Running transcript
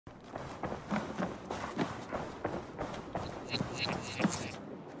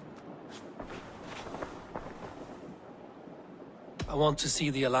I want to see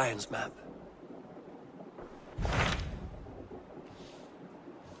the Alliance map.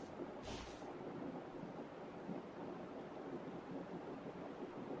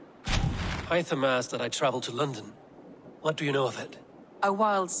 Hytham asked that I travel to London. What do you know of it? A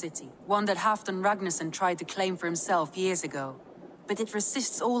wild city, one that Halfdan Ragnarsson tried to claim for himself years ago. But it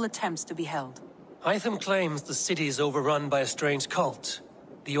resists all attempts to be held. Hytham claims the city is overrun by a strange cult,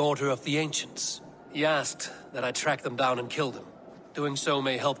 the Order of the Ancients. He asked that I track them down and kill them. Doing so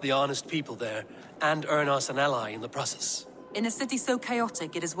may help the honest people there, and earn us an ally in the process. In a city so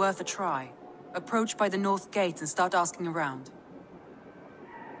chaotic, it is worth a try. Approach by the North Gate and start asking around.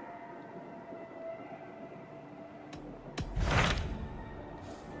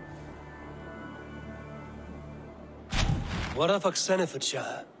 What of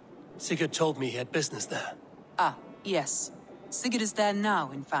Oxenfordshire? Sigurd told me he had business there. Ah, yes. Sigurd is there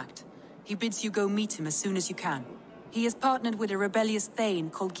now, in fact. He bids you go meet him as soon as you can. He has partnered with a rebellious Thane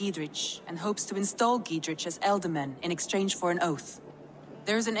called Giedrich, and hopes to install Giedrich as Elderman in exchange for an oath.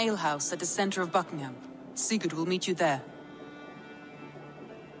 There is an alehouse at the center of Buckingham. Sigurd will meet you there.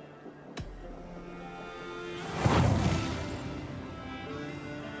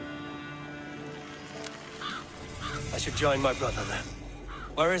 I should join my brother then.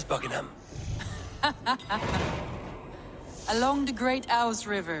 Where is Buckingham? Along the Great Ouse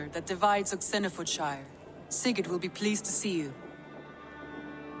River that divides Oxenfordshire. Sigurd will be pleased to see you.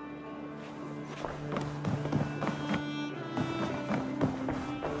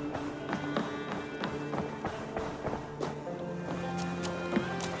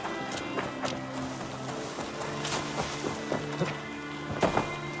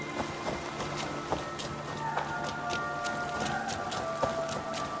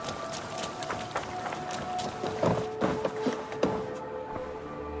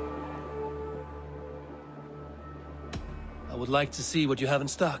 I would like to see what you have in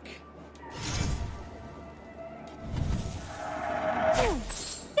stock.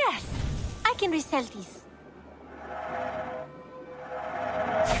 Yes, I can resell these.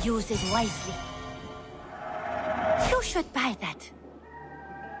 Use it wisely. You should buy that.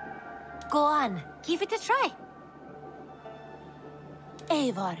 Go on, give it a try.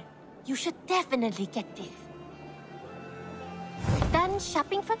 Eivor, you should definitely get this. Done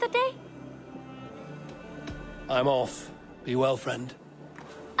shopping for the day? I'm off. Be well, friend.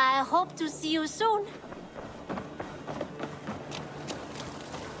 I hope to see you soon.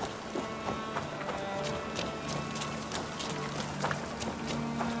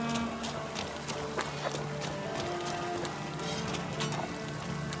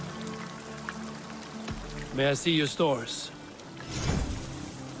 May I see your stores?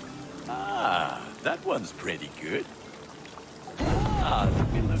 Ah, that one's pretty good. Ah,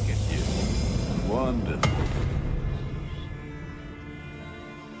 let me look at you. Wonderful.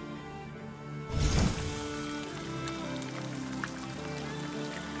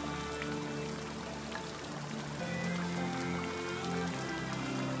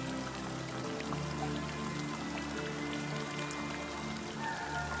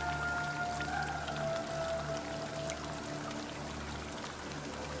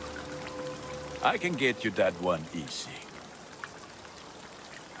 I can get you that one easy.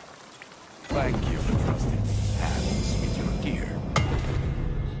 Thank you for trusting these hands with your gear.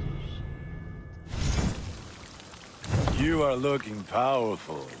 You are looking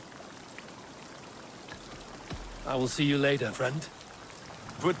powerful. I will see you later, friend.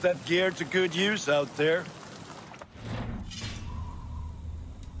 Put that gear to good use out there.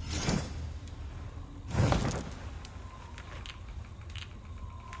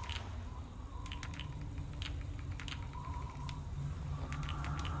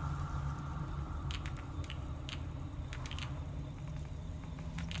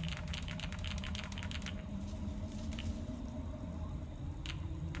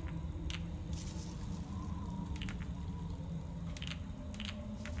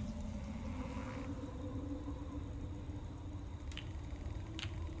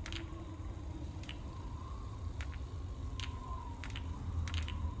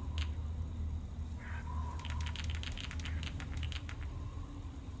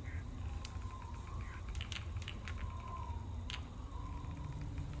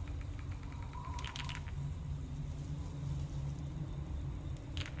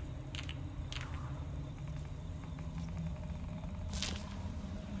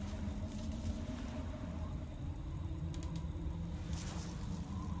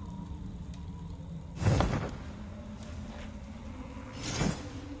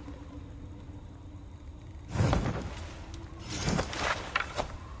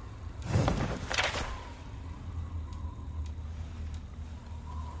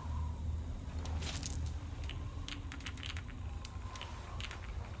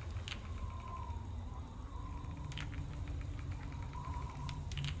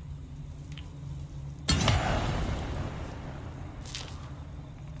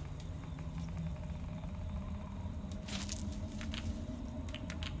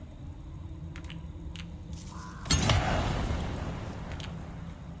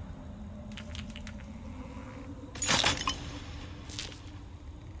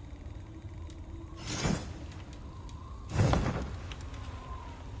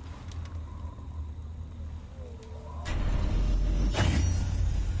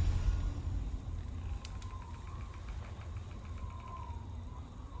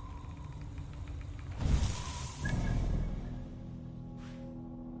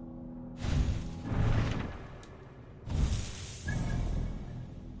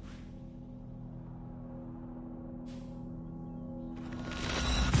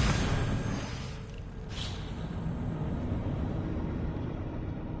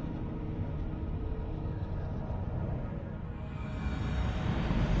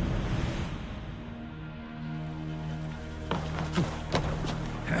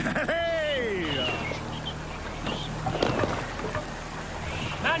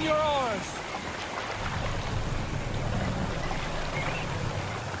 Man your oars!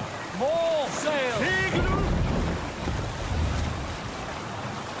 More sail!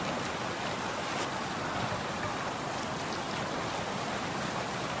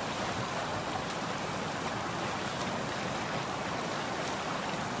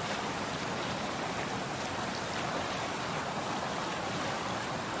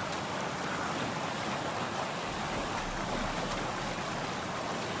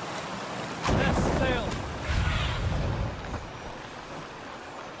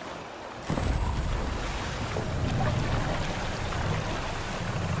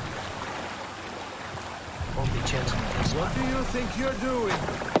 What do you think you're doing?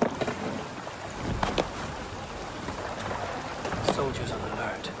 Soldiers on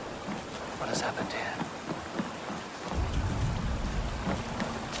alert. What has happened here?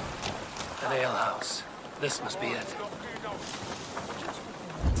 An alehouse. This must be it.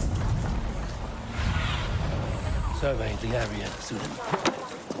 Survey the area, Susan.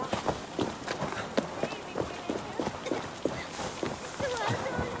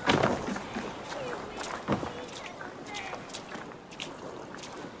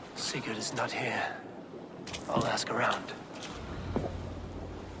 Sigurd is not here. I'll ask around.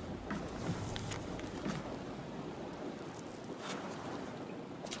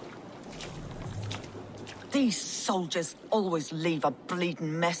 These soldiers always leave a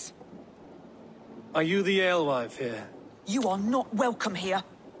bleeding mess. Are you the alewife here? You are not welcome here.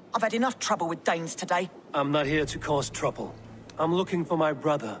 I've had enough trouble with Danes today. I'm not here to cause trouble. I'm looking for my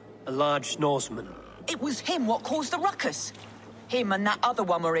brother, a large Norseman. It was him what caused the ruckus. Him and that other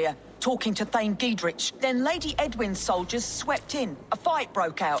one were here, talking to Thane Giedrich. Then Lady Edwin's soldiers swept in. A fight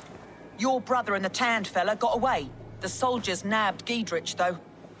broke out. Your brother and the tanned fella got away. The soldiers nabbed Giedrich, though.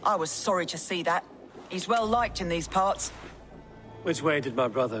 I was sorry to see that. He's well liked in these parts. Which way did my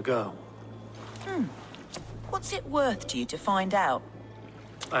brother go? What's it worth to you to find out?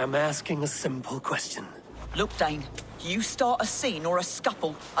 I'm asking a simple question. Look, Dane, you start a scene or a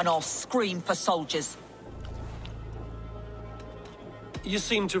scuffle, and I'll scream for soldiers. You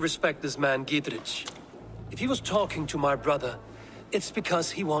seem to respect this man, Giedrich. If he was talking to my brother, it's because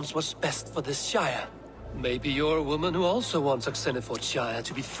he wants what's best for this Shire. Maybe you're a woman who also wants Oxenford Shire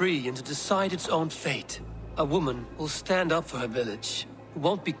to be free and to decide its own fate. A woman who'll stand up for her village, who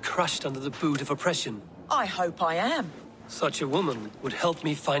won't be crushed under the boot of oppression. I hope I am. Such a woman would help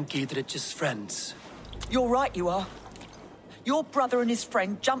me find Giedrich's friends. You're right, you are. Your brother and his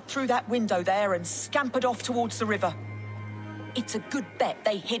friend jumped through that window there and scampered off towards the river. It's a good bet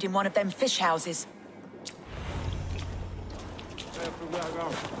they hid in one of them fish houses.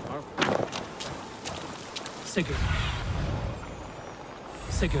 Sigurd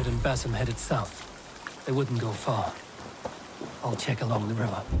and Basim headed south. They wouldn't go far. I'll check along the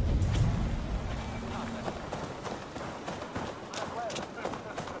river.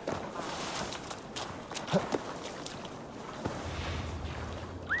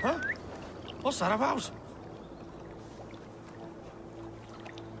 Huh? What's that about?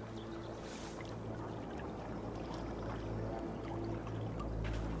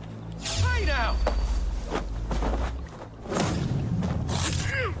 Hey now!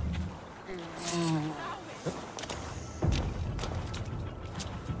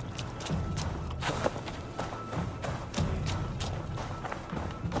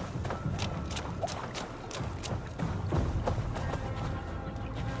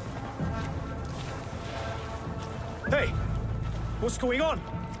 Hey! What's going on?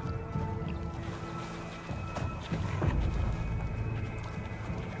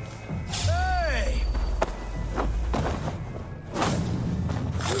 Hey!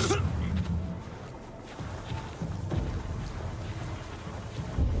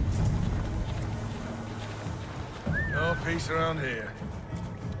 No peace around here.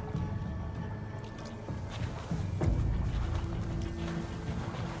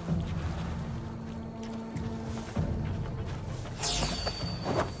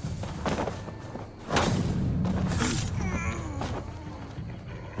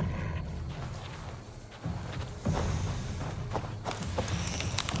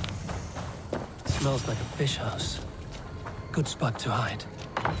 Smells like a fish house. Good spot to hide.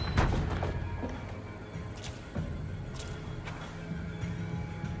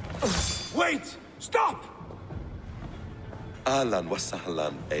 Wait! Stop! Ahlan wa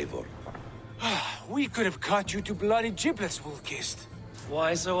sahlan, Eivor. We could have cut you to bloody giblets, Wolf-Kissed.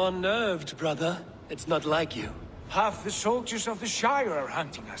 Why so unnerved, brother? It's not like you. Half the soldiers of the Shire are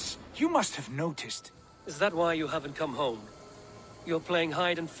hunting us. You must have noticed. Is that why you haven't come home? You're playing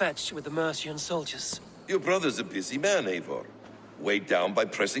hide and fetch with the Mercian soldiers. Your brother's a busy man, Eivor. weighed down by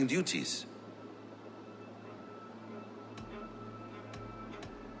pressing duties.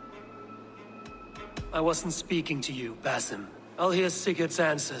 I wasn't speaking to you, Basim. I'll hear Sigurd's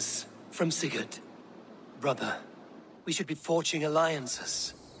answers from Sigurd. Brother, we should be forging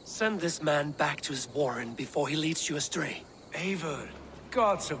alliances. Send this man back to his warren before he leads you astray. Eivor,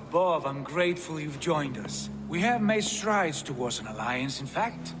 gods above, I'm grateful you've joined us. We have made strides towards an alliance, in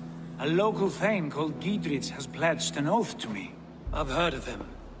fact. A local thane called Giedrich has pledged an oath to me. I've heard of him.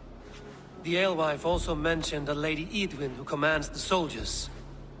 The alewife also mentioned a Lady Edwin who commands the soldiers.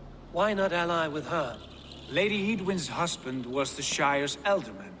 Why not ally with her? Lady Edwin's husband was the Shire's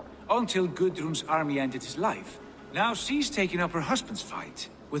elderman, until Gudrun's army ended his life. Now she's taking up her husband's fight,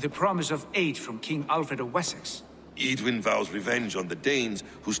 with the promise of aid from King Alfred of Wessex. Edwin vows revenge on the Danes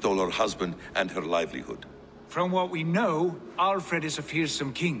who stole her husband and her livelihood. From what we know, Alfred is a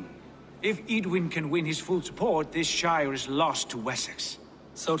fearsome king. If Edwin can win his full support, this Shire is lost to Wessex.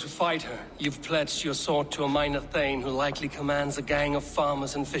 So to fight her, you've pledged your sword to a minor thane who likely commands a gang of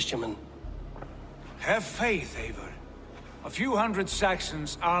farmers and fishermen. Have faith, Eivor. A few hundred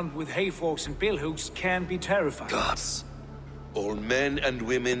Saxons armed with hayforks and billhooks can be terrifying. Gods. All men and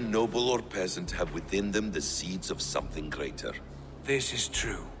women, noble or peasant, have within them the seeds of something greater. This is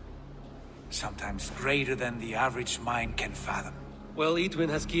true. Sometimes greater than the average mind can fathom. Well, Edwin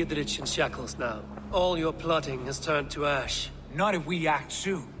has Giedrich in shackles now. All your plotting has turned to ash. Not if we act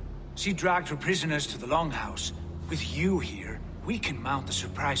soon. She dragged her prisoners to the Longhouse. With you here, we can mount a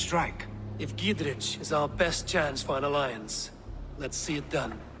surprise strike. If Giedrich is our best chance for an alliance, let's see it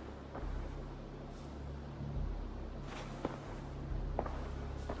done.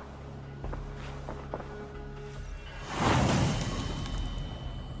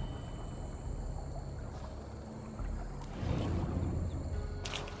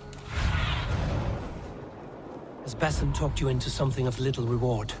 Has Basim talked you into something of little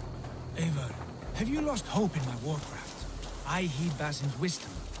reward? Eivor, have you lost hope in my warcraft? I heed Basim's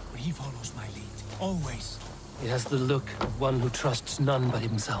wisdom, but he follows my lead. Always. He has the look of one who trusts none but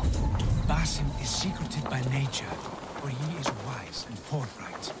himself. Basim is secretive by nature, but he is wise and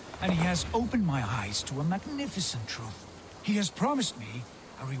forthright. And he has opened my eyes to a magnificent truth. He has promised me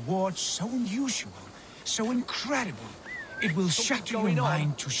a reward so unusual, so incredible, it will shatter your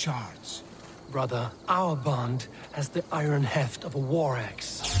mind to shards. Brother, our bond has the iron heft of a war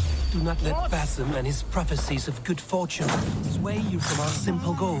axe. Do not let Basim and his prophecies of good fortune sway you from our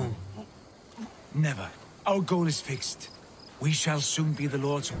simple goal. Never. Our goal is fixed. We shall soon be the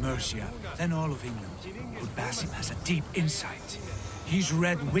lords of Mercia, then all of England. But Basim has a deep insight. He's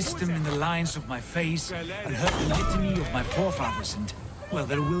read wisdom in the lines of my face and heard the litany of my forefathers, and, well,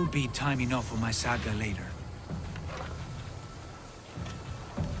 there will be time enough for my saga later.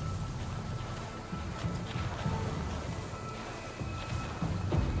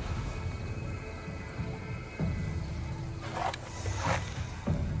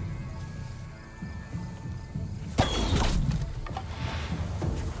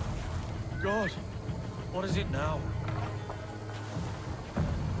 God, what is it now?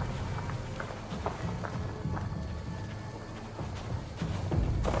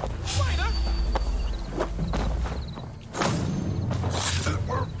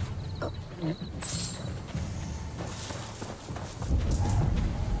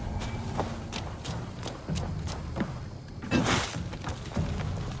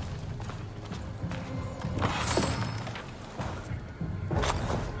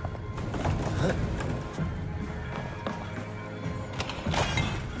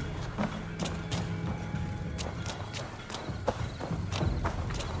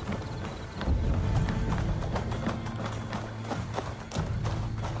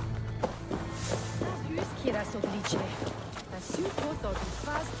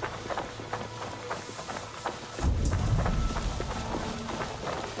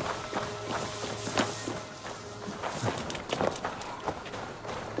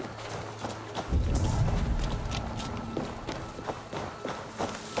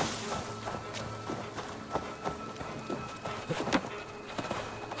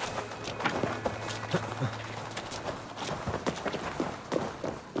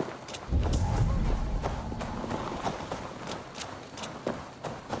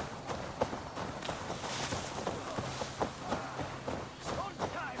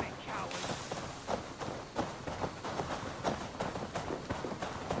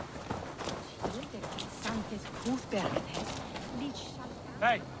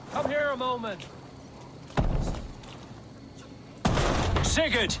 Hey, come here a moment.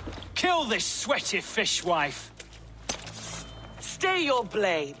 Sigurd, kill this sweaty fishwife. Stay your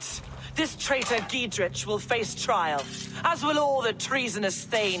blades. This traitor Giedrich will face trial, as will all the treasonous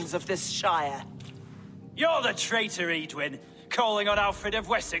thanes of this shire. You're the traitor, Edwin, calling on Alfred of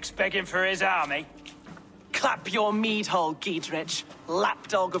Wessex begging for his army. Clap your mead hole, Giedrich,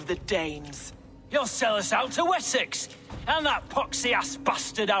 lapdog of the Danes. You'll sell us out to Wessex, and that poxy-ass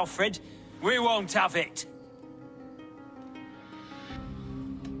bastard Alfred. We won't have it.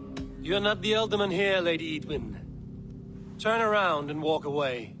 You're not the Elderman here, Lady Edwin. Turn around and walk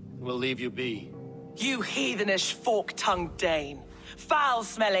away, and we'll leave you be. You heathenish fork-tongued Dane.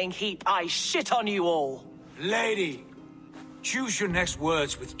 Foul-smelling heap, I shit on you all. Lady, choose your next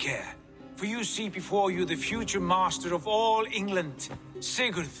words with care. For you see before you the future master of all England,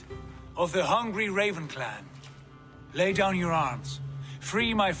 Sigurd, of the hungry Raven clan. Lay down your arms.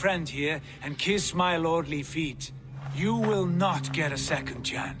 Free my friend here, and kiss my lordly feet. You will not get a second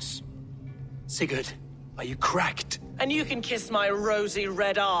chance. Sigurd, are you cracked? And you can kiss my rosy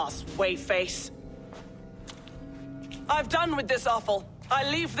red arse, wayface. I've done with this offal. I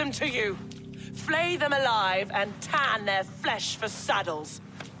leave them to you. Flay them alive and tan their flesh for saddles.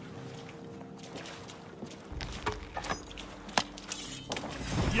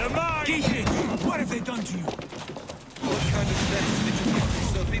 You're mine! Giedrich, what have they done to you? What kind of mess did you get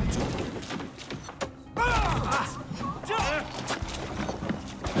yourself into?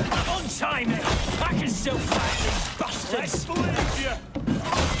 Untie me! I can still fight these bastards! Let's believe you!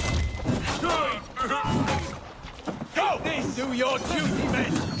 Go! Do your duty,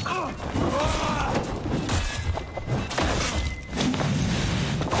 men!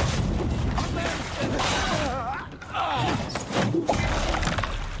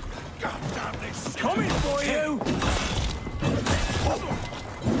 Coming for you!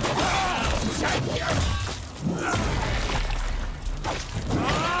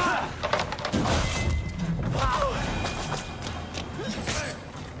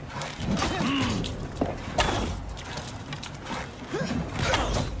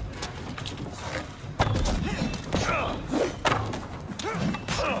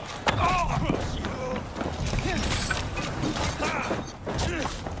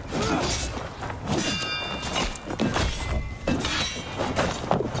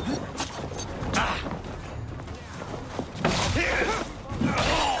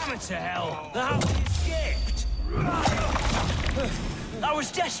 To hell! The house escaped! I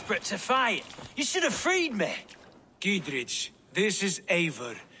was desperate to fight. You should have freed me. Giedrich, this is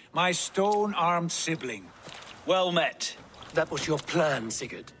Eivor, my stone-armed sibling. Well met. That was your plan,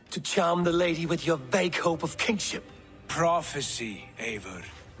 Sigurd. To charm the lady with your vague hope of kingship. Prophecy, Eivor,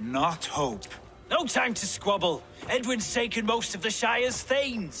 not hope. No time to squabble. Edwin's taken most of the Shire's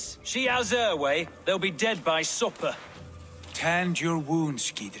thanes. She has her way. They'll be dead by supper. Tend your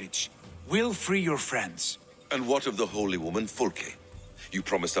wounds, Giedrich. We'll free your friends. And what of the holy woman, Fulke? You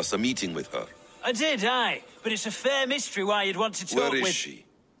promised us a meeting with her. I did, aye. But it's a fair mystery why you'd want to talk with... Where is she?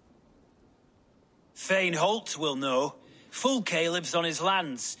 Thane Holt will know. Fulke lives on his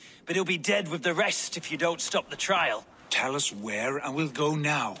lands, but he'll be dead with the rest if you don't stop the trial. Tell us where, and we'll go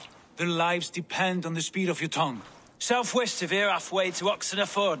now. Their lives depend on the speed of your tongue. Southwest of here, halfway to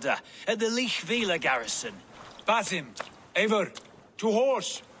Oxenaforda, at the Lichvila garrison. Basim, Eivor, to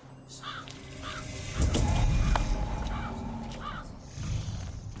horse!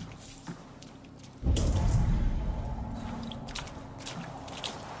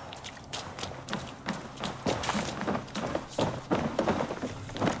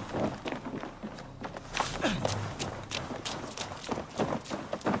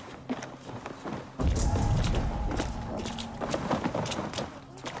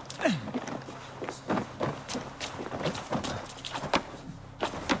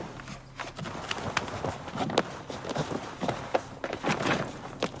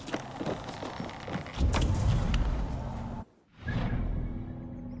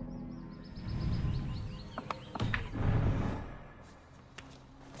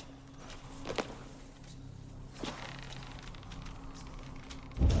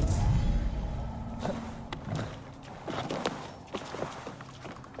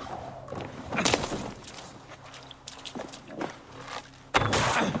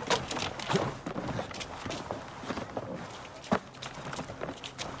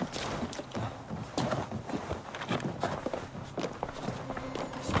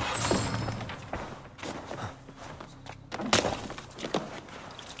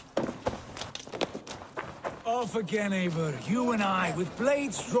 Off again, Eivor. You and I, with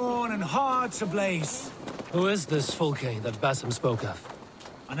blades drawn and hearts ablaze. Who is this Fulke that Basim spoke of?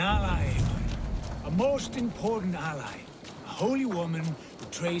 An ally, Eivor. A most important ally. A holy woman who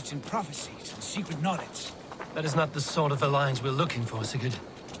trades in prophecies and secret knowledge. That is not the sort of alliance we're looking for, Sigurd.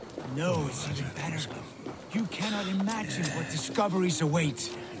 No, it's even better. You cannot imagine what discoveries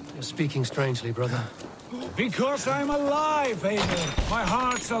await. You're speaking strangely, brother. Because I'm alive, Eivor. My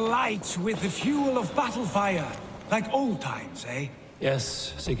heart's alight with the fuel of battle fire. Like old times, eh?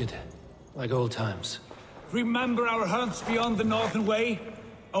 Yes, Sigurd. Like old times. Remember our hunts beyond the Northern Way?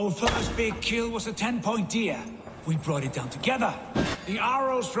 Our first big kill was a 10-point deer. We brought it down together. The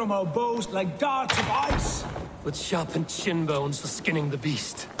arrows from our bows like darts of ice. With sharpened shin bones for skinning the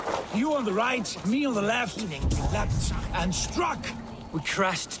beast. You on the right, me on the left. Leapt and struck. We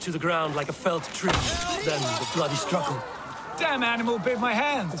crashed to the ground like a felled tree. Then the bloody struggle. Damn animal bit my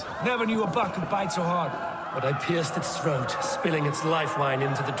hand. Never knew a buck could bite so hard. But I pierced its throat, spilling its life wine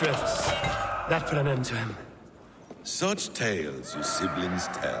into the drifts. That put an end to him. Such tales you siblings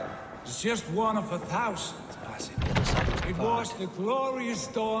tell. It's just one of 1,000, Basim. It was the glorious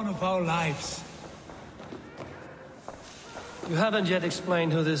dawn of our lives. You haven't yet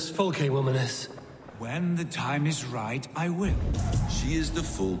explained who this Folke woman is. When the time is right, I will. She is the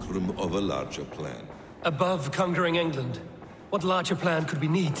fulcrum of a larger plan. Above conquering England, what larger plan could we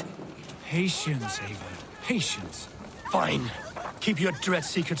need? Patience, Eivor. Patience. Fine. Keep your dread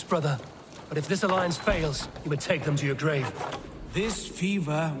secrets, brother. But if this alliance fails, you may take them to your grave. This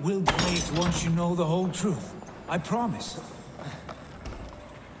fever will break once you know the whole truth. I promise.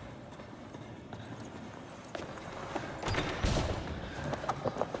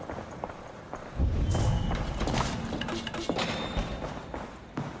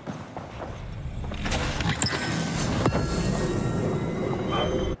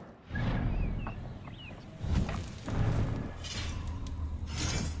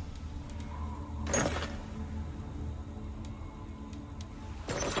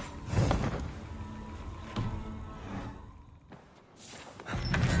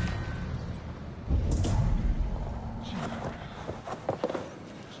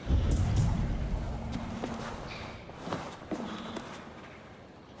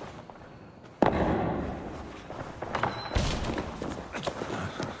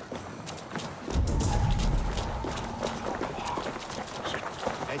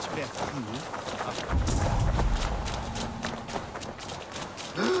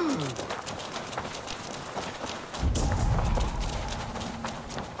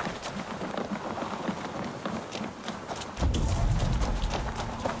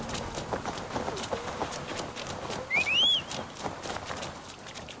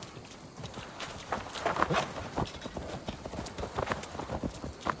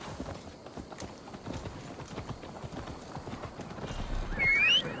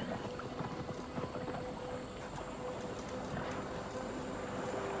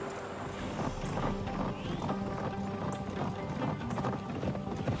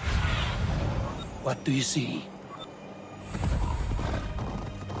 What do you see?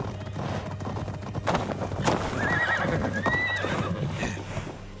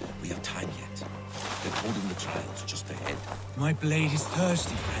 We have time yet. They're holding the trials just ahead. My blade is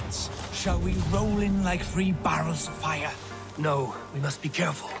thirsty, friends. Shall we roll in like 3 barrels of fire? No, we must be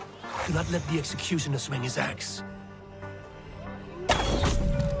careful. Do not let the executioner swing his axe.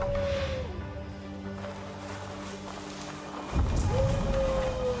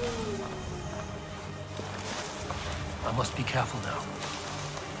 I must be careful now.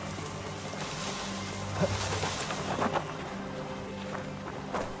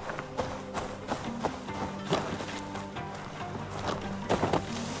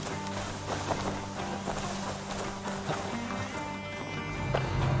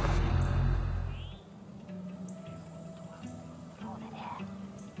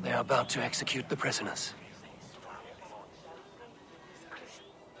 They are about to execute the prisoners.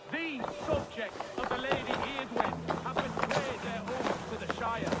 These subjects of the Lady Eardwin have betrayed their oath to the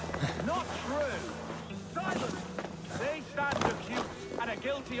Shire. Not true. Silence. They stand accused and are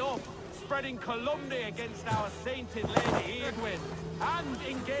guilty of spreading calumny against our sainted Lady Eardwin and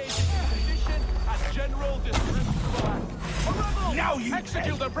engaging in sedition and general disreputable acts. A rebel! Now you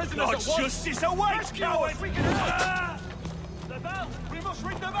execute the prisoners at once! Justice awaits, coward! We can help! The bell! We must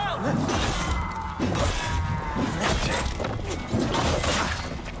ring the bell!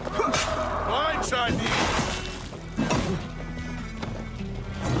 Fine, Chinese!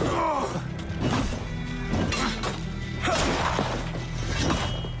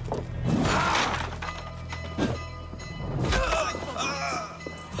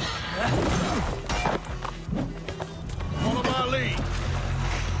 Follow my lead.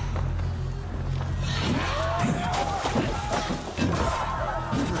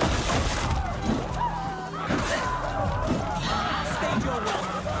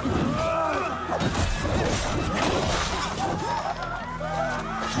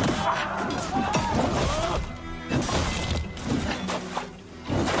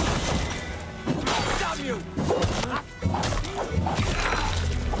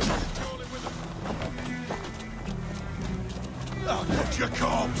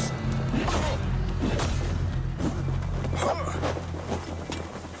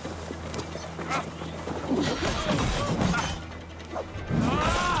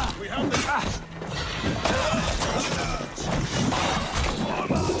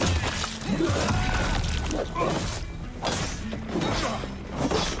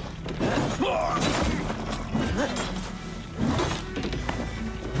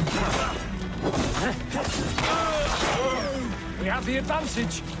 the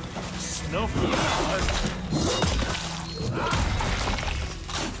advantage. Snuff yours.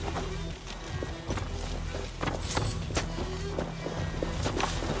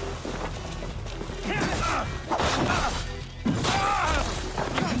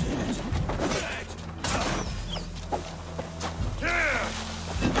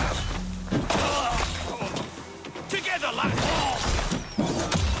 Together, lads!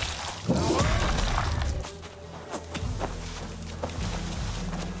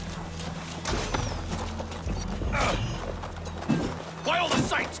 Why all the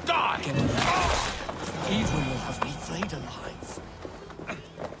saints die? Eivor will have me flayed alive.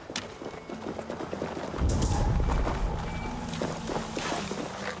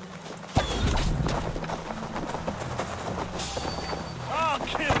 I'll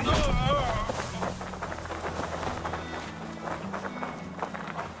kill you!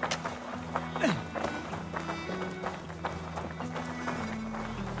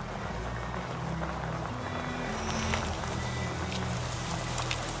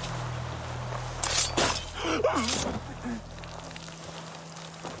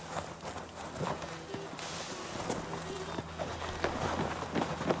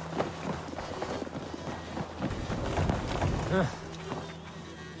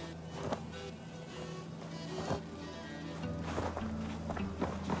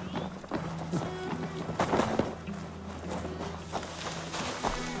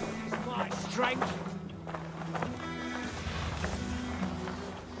 My strength.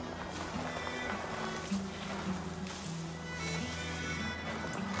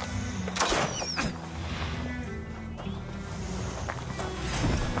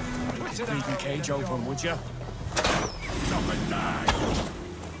 Put the bleeding cage over him, would you?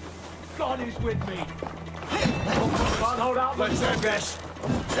 God is with me. Can't hold out much longer.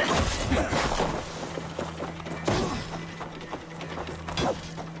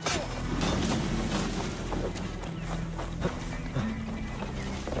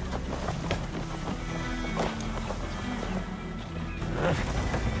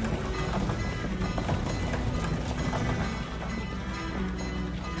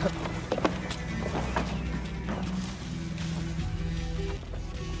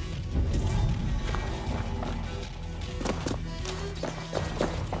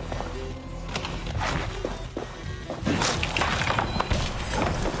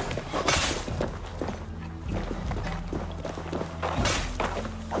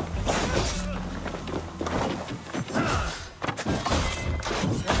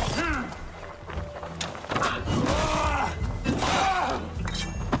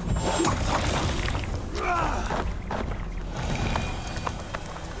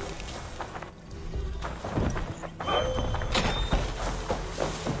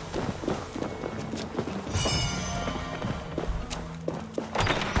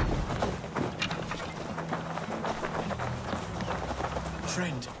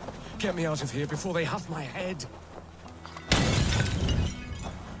 Friend, get me out of here before they have my head.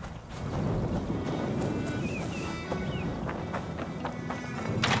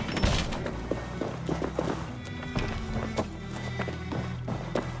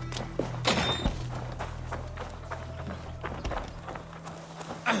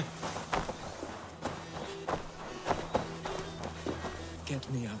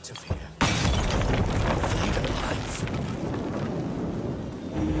 Get me out of here. Flayed alive.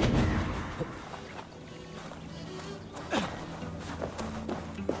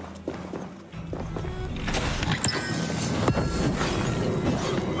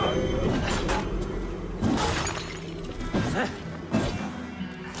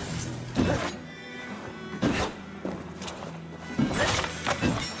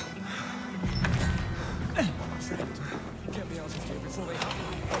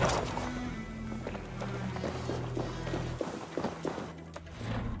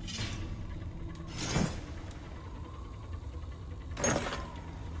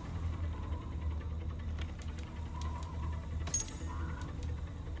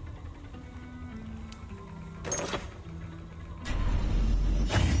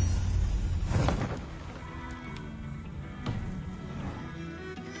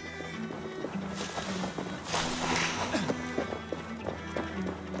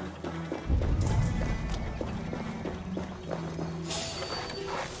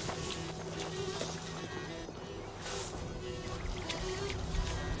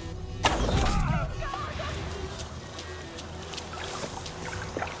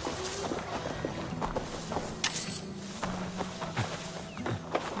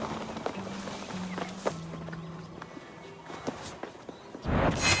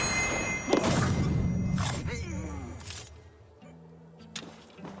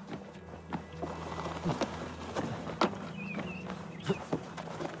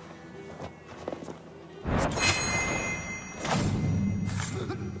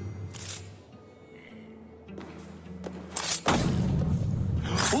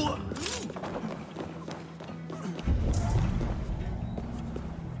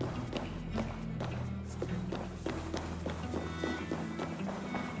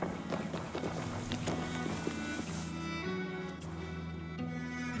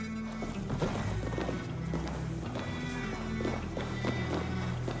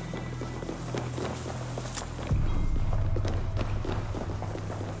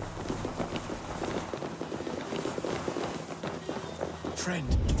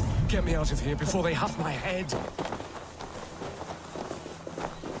 Friend, get me out of here before they huff my head.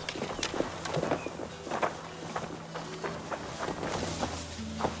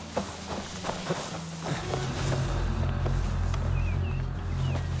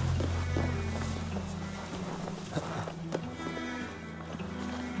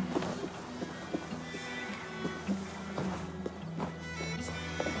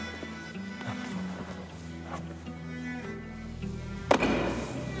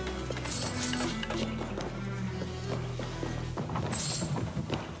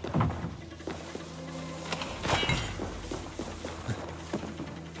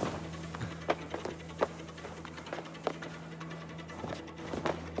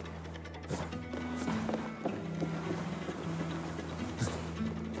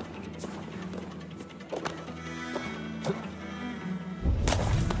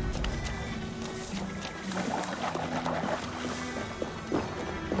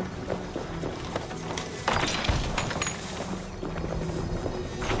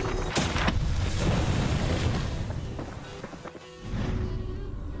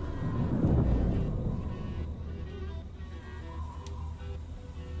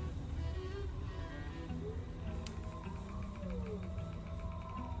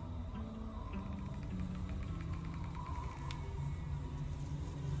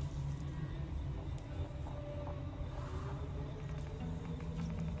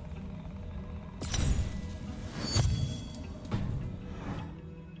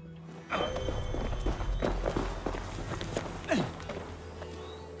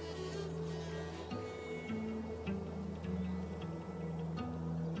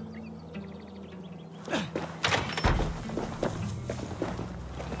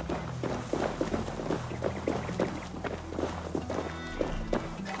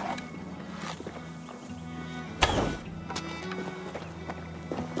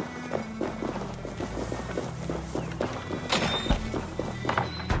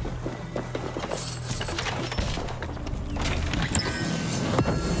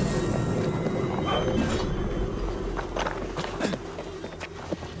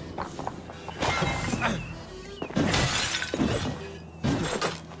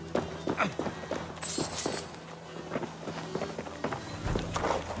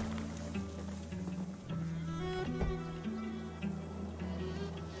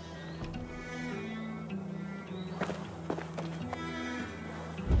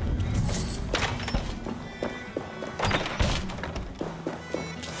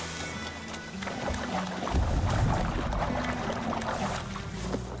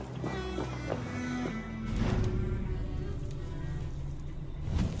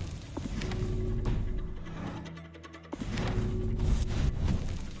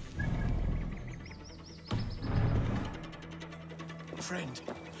 Friend,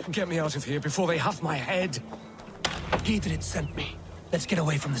 get me out of here before they huff my head. Gidrid sent me. Let's get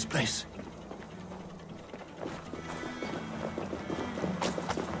away from this place.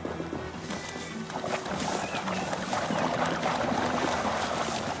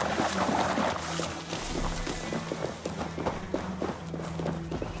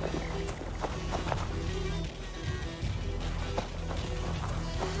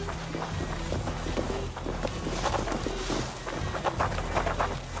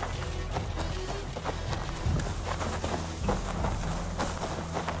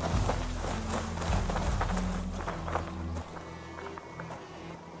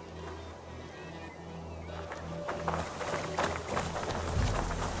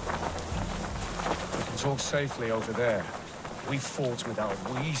 Talk safely over there. We fought with our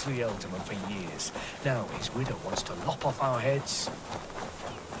Weasley Ealdorman for years. Now his widow wants to lop off our heads.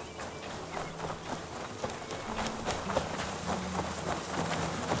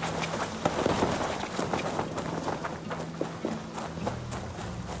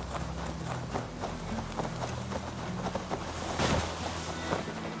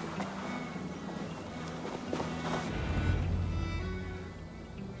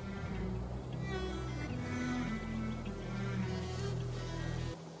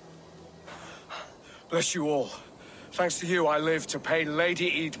 Bless you all. Thanks to you, I live to pay Lady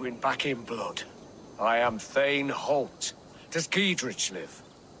Eadwyn back in blood. I am Thane Holt. Does Giedrich live?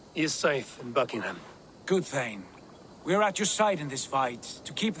 He is safe in Buckingham. Good, Thane. We are at your side in this fight,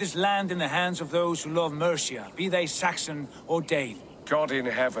 to keep this land in the hands of those who love Mercia, be they Saxon or Dane. God in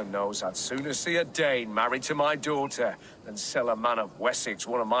heaven knows I'd sooner see a Dane married to my daughter than sell a man of Wessex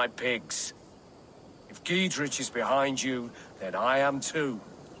one of my pigs. If Giedrich is behind you, then I am too.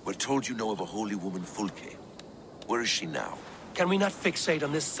 We're told you know of a holy woman, Fulke. Where is she now? Can we not fixate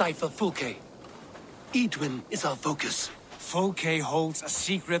on this cipher, Fulke? Eadwyn is our focus. Fulke holds a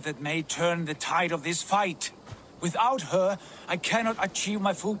secret that may turn the tide of this fight. Without her, I cannot achieve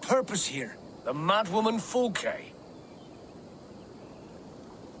my full purpose here. The madwoman Fulke?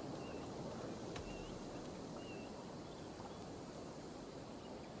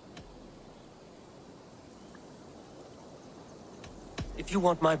 If you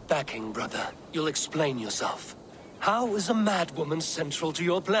want my backing, brother, you'll explain yourself. How is a madwoman central to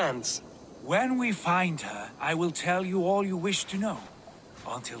your plans? When we find her, I will tell you all you wish to know.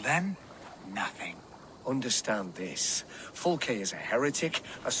 Until then, nothing. Understand this. Fulke is a heretic,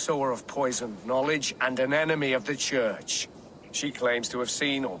 a sower of poisoned knowledge, and an enemy of the Church. She claims to have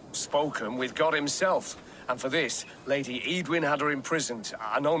seen or spoken with God himself. And for this, Lady Eadwyn had her imprisoned,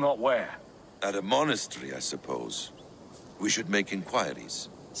 I know not where. At a monastery, I suppose. We should make inquiries.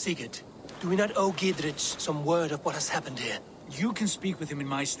 Sigurd, do we not owe Gidrich some word of what has happened here? You can speak with him in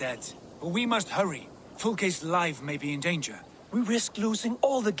my stead, but we must hurry. Fulke's life may be in danger. We risk losing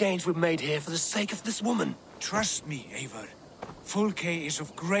all the gains we've made here for the sake of this woman. Trust me, Eivor. Fulke is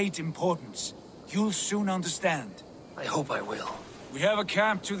of great importance. You'll soon understand. I hope I will. We have a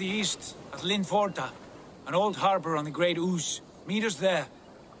camp to the east, at Linforta. An old harbor on the Great Ouse. Meet us there.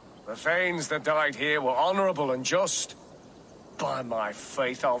 The Thanes that died here were honorable and just. By my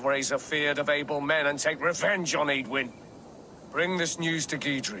faith, I'll raise a feared of able men and take revenge on Eadwyn. Bring this news to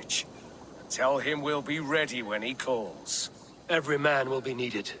Gidrich. Tell him we'll be ready when he calls. Every man will be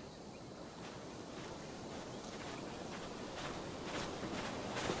needed.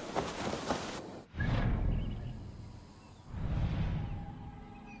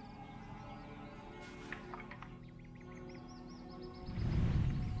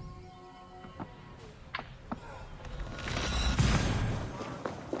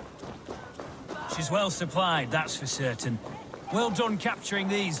 She's well supplied, that's for certain. Well done capturing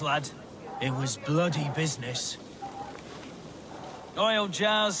these, lad. It was bloody business. Oil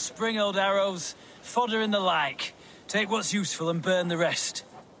jars, spring-oiled arrows, fodder and the like. Take what's useful and burn the rest.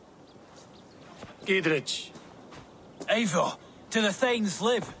 Gidrich. Eivor, do the Thanes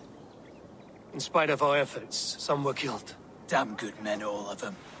live? In spite of our efforts, some were killed. Damn good men, all of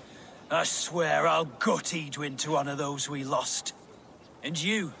them. I swear I'll gut Eadwyn to honor those we lost. And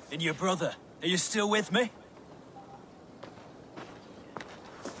you, and your brother, are you still with me?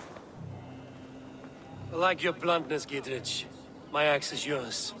 I like your bluntness, Gidrich. My axe is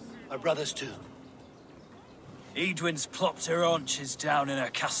yours. Our brother's too. Eadwyn's plopped her haunches down in her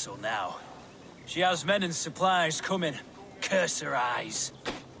castle now. She has men and supplies coming. Curse her eyes.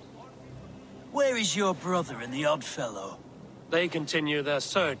 Where is your brother and the odd fellow? They continue their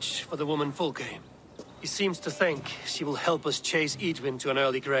search for the woman Fulke. He seems to think she will help us chase Eadwyn to an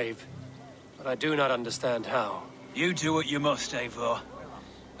early grave. But I do not understand how. You do what you must, Eivor.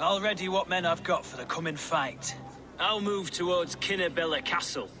 I'll ready what men I've got for the coming fight. I'll move towards Kinnabella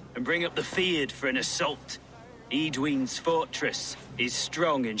Castle and bring up the Feared for an assault. Eadwyn's fortress is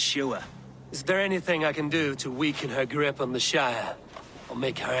strong and sure. Is there anything I can do to weaken her grip on the Shire? Or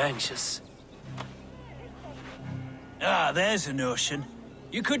make her anxious? Ah, there's a notion.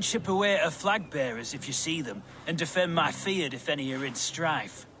 You could chip away at her flag bearers if you see them, and defend my Feared if any are in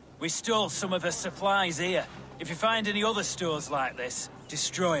strife. We stole some of her supplies here. If you find any other stores like this,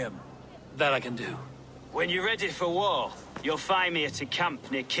 destroy them. That I can do. When you're ready for war, you'll find me at a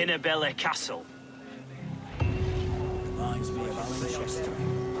camp near Kinnabella Castle. Reminds me of Manchester.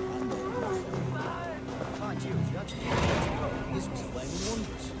 This was flaming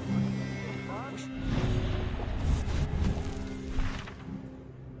wonders.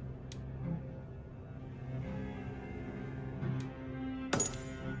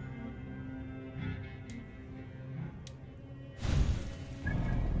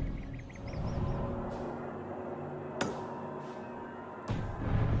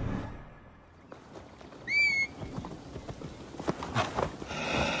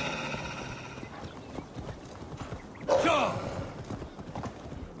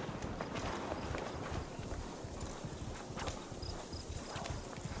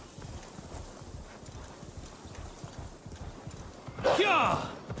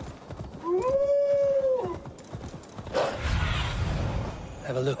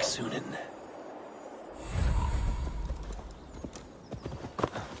 Have a look, Sunan.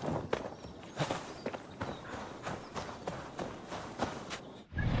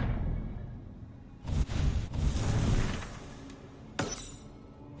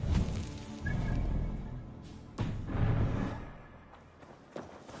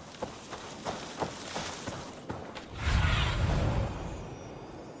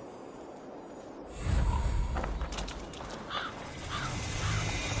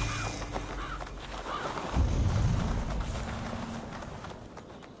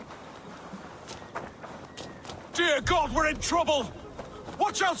 to God we're in trouble!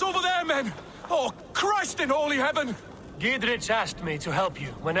 Watch out over there, men! Oh, Christ in holy heaven! Giedrich asked me to help you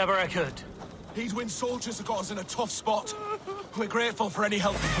whenever I could. Eadwin's soldiers have got us in a tough spot. We're grateful for any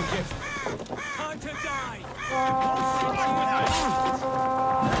help we can give. Time to die!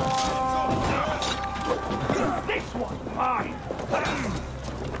 This one's mine!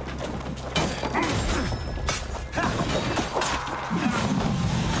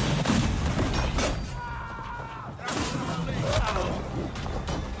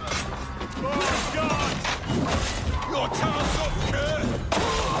 Your time's up, Kurt!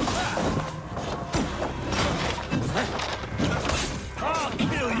 I'll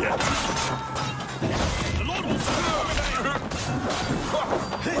kill you! The Lord will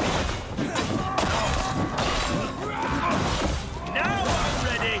now I'm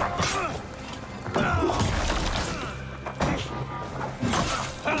ready!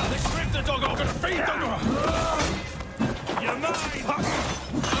 They stripped the dog, I'm gonna feed them! You're mine!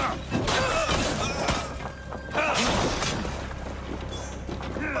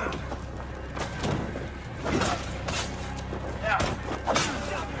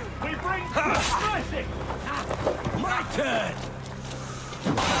 My turn!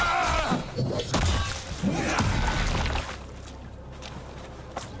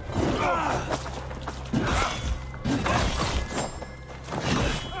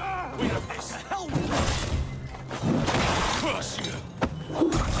 We have this help! Curse you!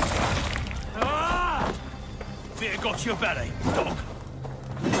 Fear got your belly, dog!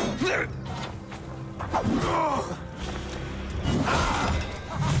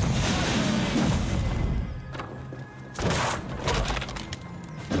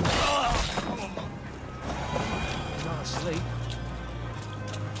 Not asleep.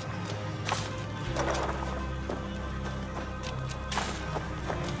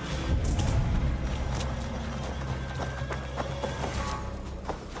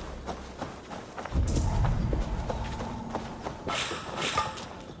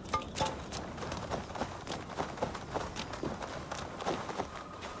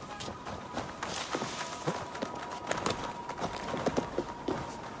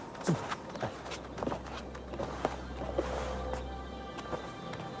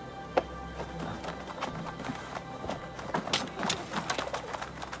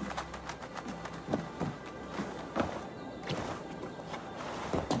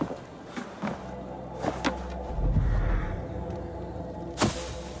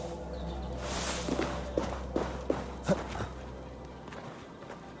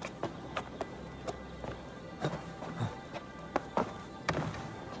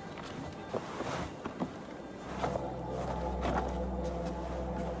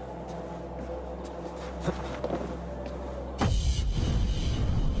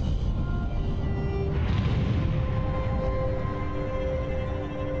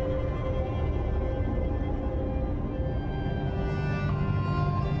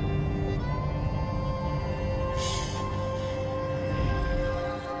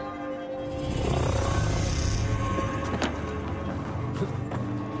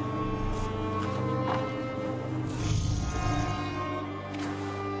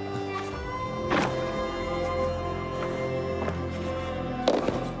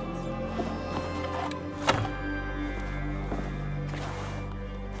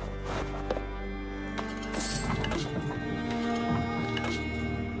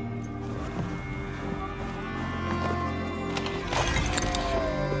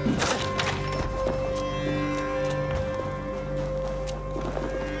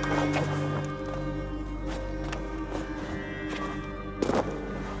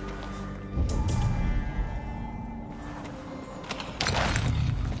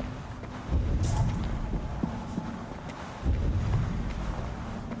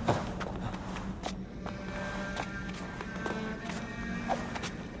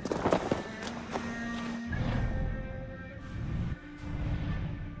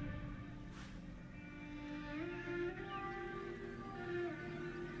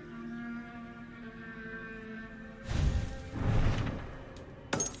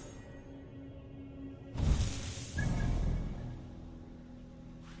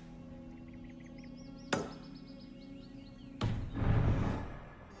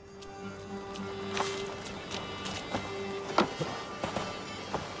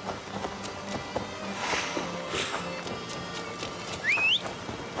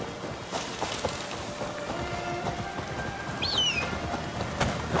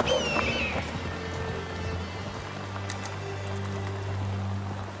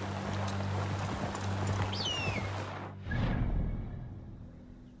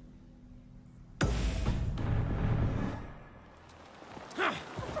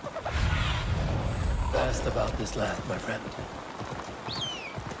 asked about this last, my friend.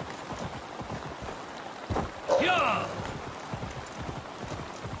 Yeah!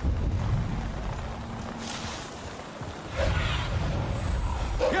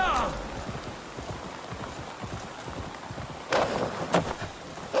 Yeah!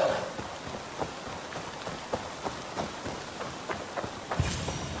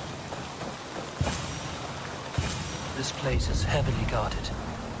 This place is heavily guarded.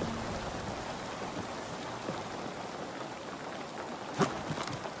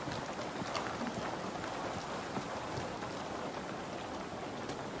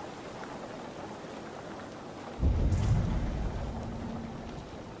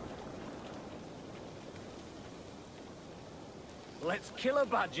 Let's kill a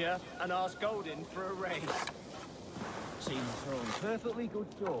badger and ask Odin for a raise. Seen them throwing perfectly good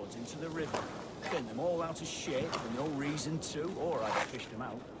swords into the river. Bent them all out of shape for no reason to, or I'd have fished them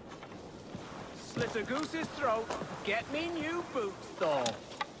out. Slit a goose's throat. Get me new boots, Thor.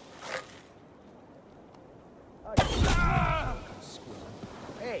 Squirrel.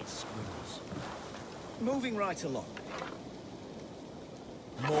 Hey, squirrels. Moving right along.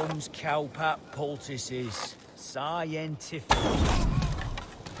 Mum's cowpat poultices. Scientific. Hey,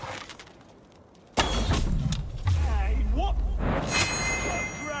 what?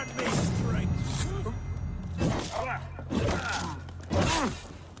 Grant me strength.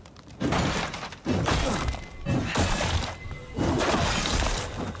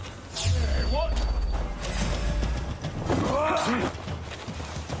 What?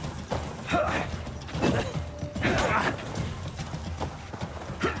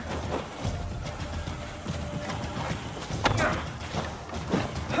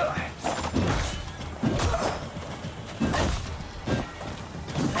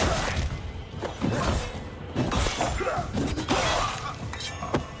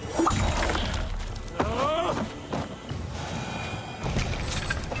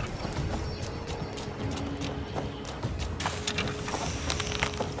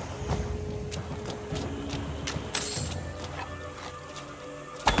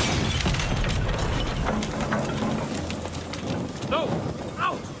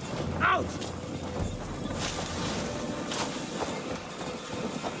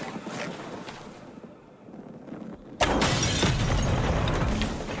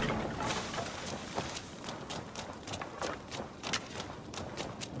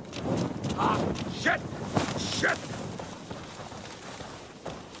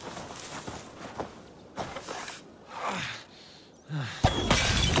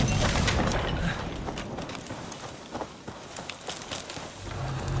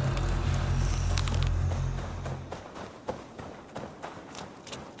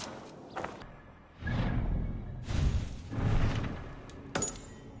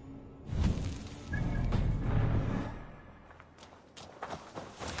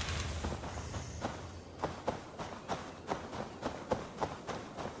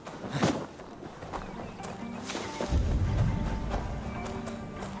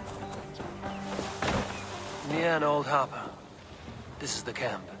 Yeah, an old hopper. This is the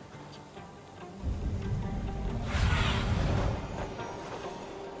camp.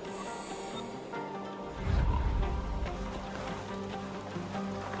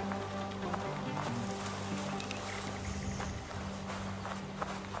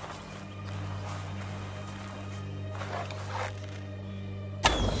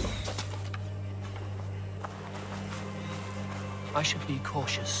 I should be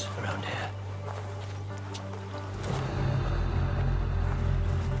cautious around here.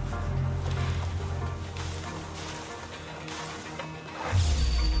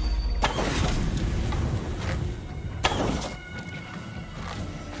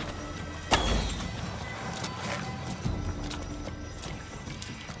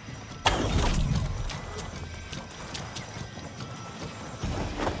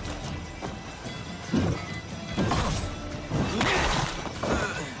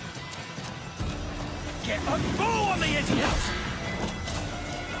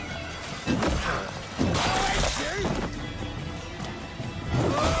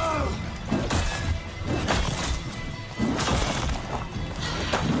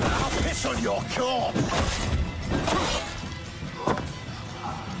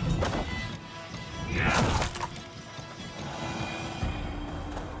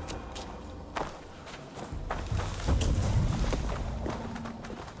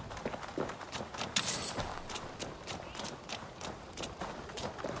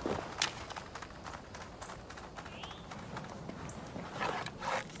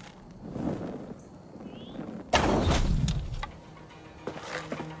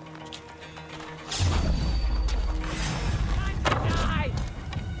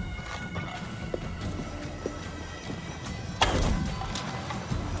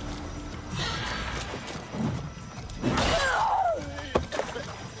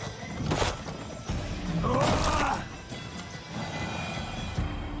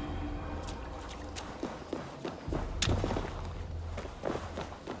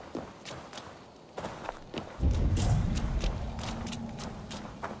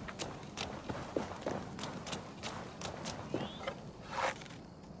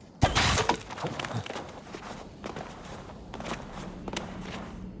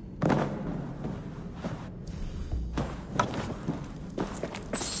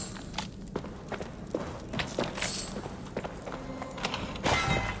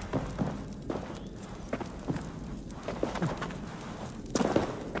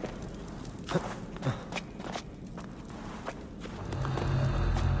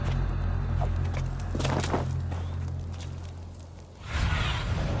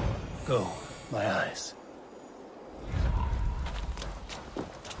 my eyes.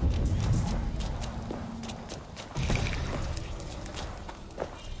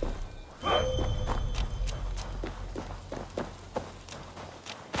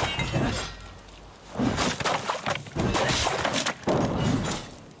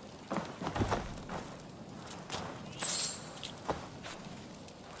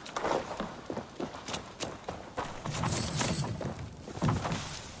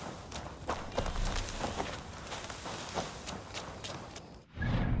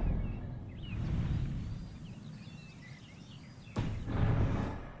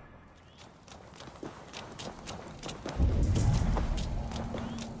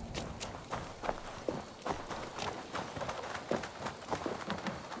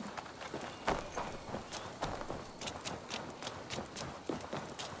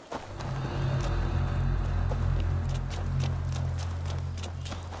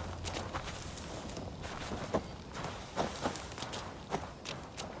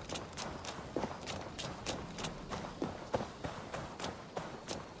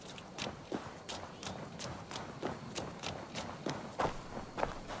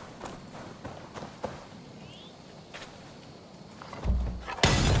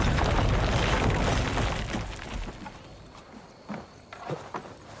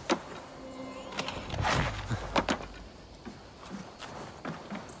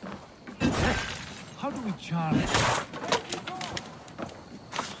 How do we charm her?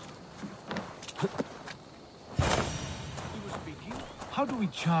 How do we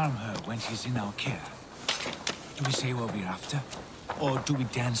charm her when she's in our care? Do we say what we're after? Or do we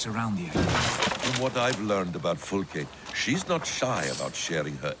dance around the idea? From what I've learned about Fulke, she's not shy about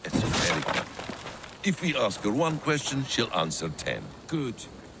sharing her esoterica. If we ask her one question, she'll answer 10. Good.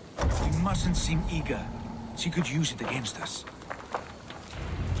 We mustn't seem eager. She could use it against us.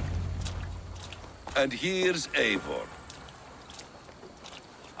 And here's Eivor.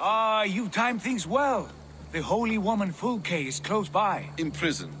 Ah, you timed things well. The holy woman Fulke is close by.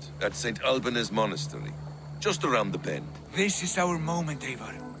 Imprisoned at St. Alban's Monastery, just around the bend. This is our moment,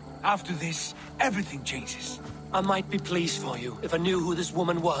 Eivor. After this, everything changes. I might be pleased for you if I knew who this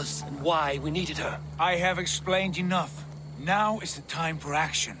woman was and why we needed her. I have explained enough. Now is the time for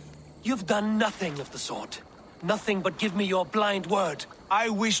action. You've done nothing of the sort. Nothing but give me your blind word. I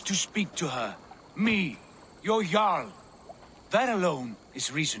wish to speak to her. Me, your Jarl. That alone is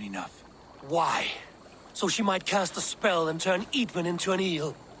reason enough. Why? So she might cast a spell and turn Eidwin into an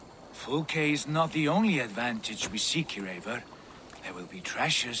eel. Fulke is not the only advantage we seek here, Eivor. There will be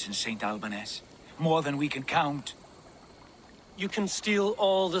treasures in St. Alban's. More than we can count. You can steal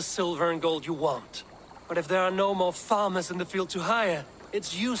all the silver and gold you want. But if there are no more farmers in the field to hire,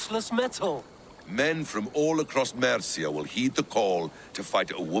 it's useless metal. Men from all across Mercia will heed the call to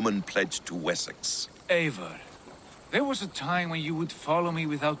fight a woman pledged to Wessex. Eivor, there was a time when you would follow me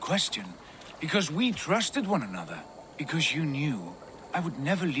without question. Because we trusted one another. Because you knew I would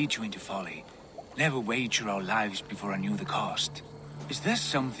never lead you into folly. Never wager our lives before I knew the cost. Is there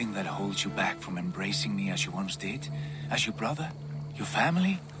something that holds you back from embracing me as you once did? As your brother? Your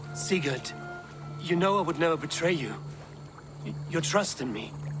family? Sigurd, you know I would never betray you. Your trust in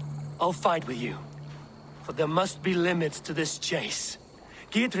me. I'll fight with you. But there must be limits to this chase.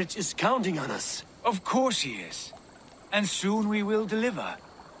 Giedrich is counting on us. Of course he is. And soon we will deliver.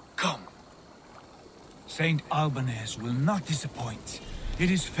 Come. St. Alban's will not disappoint.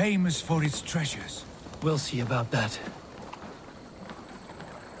 It is famous for its treasures. We'll see about that.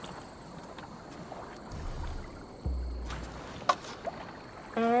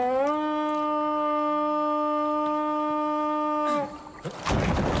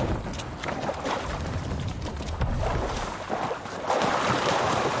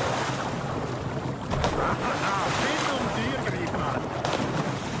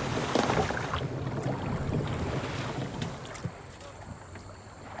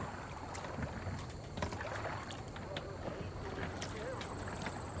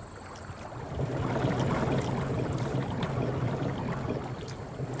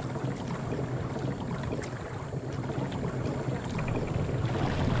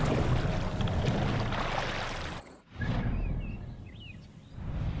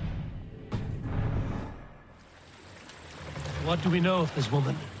 What do we know of this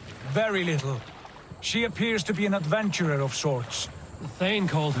woman? Very little. She appears to be an adventurer of sorts. The Thane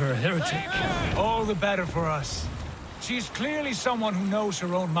called her a heretic. All the better for us. She is clearly someone who knows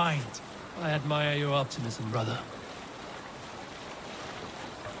her own mind. I admire your optimism, brother.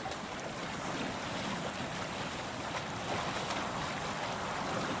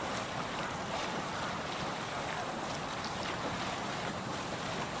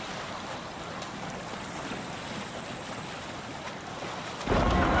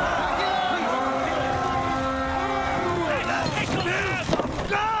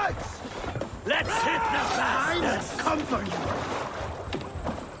 something!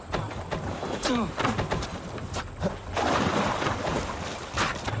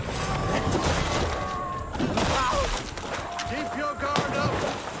 Keep your guard up!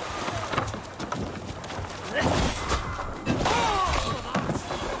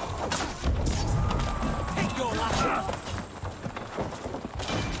 Take your lashes!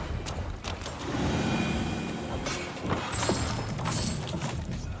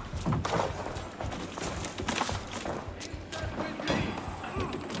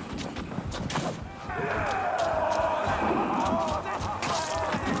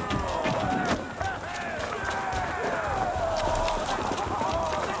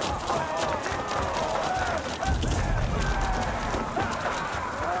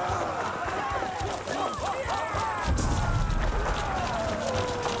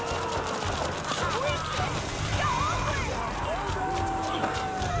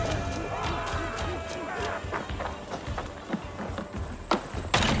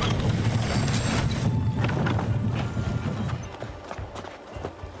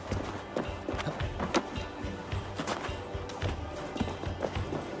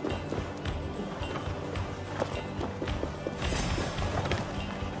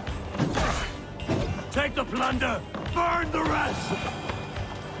 Take the plunder! Burn the rest!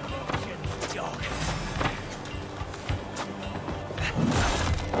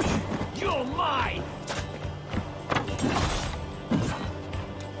 You're mine!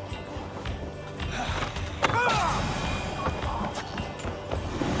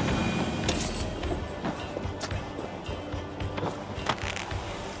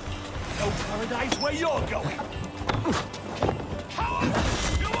 No paradise where you're going!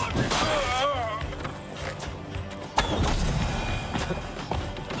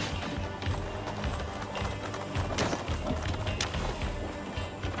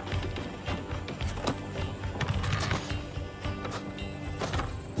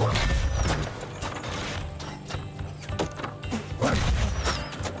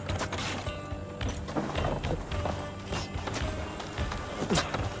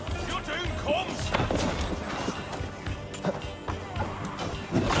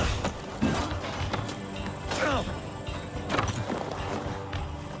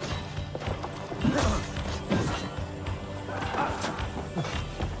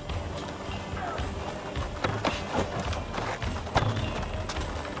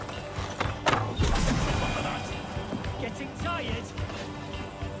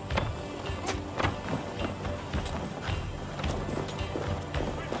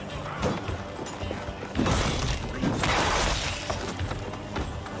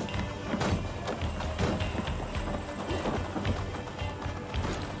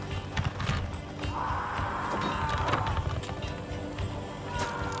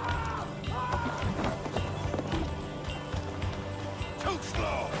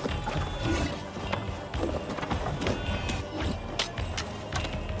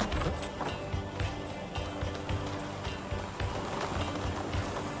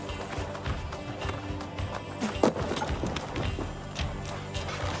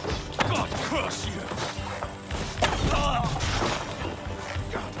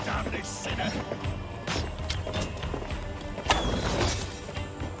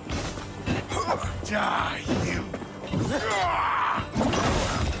 Die, you!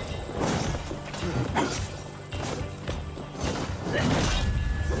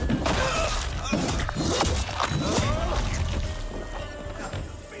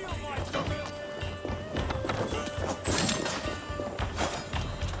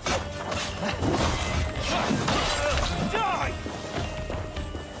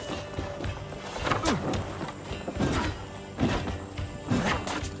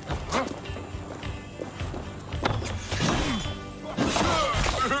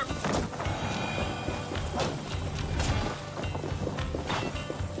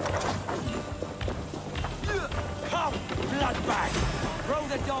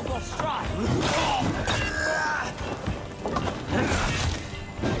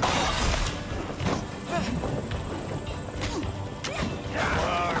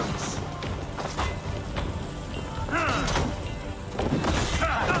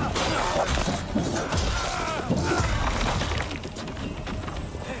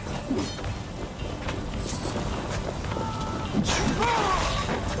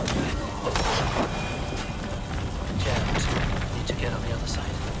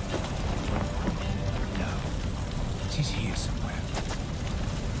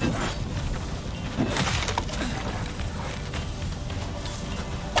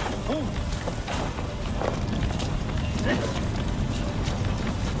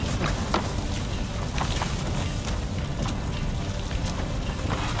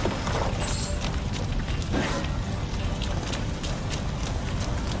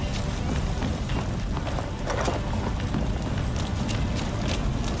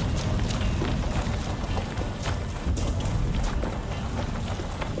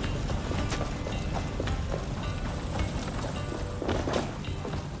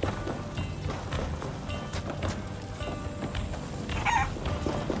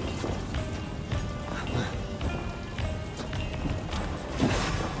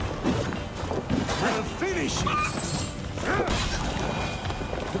 finish it!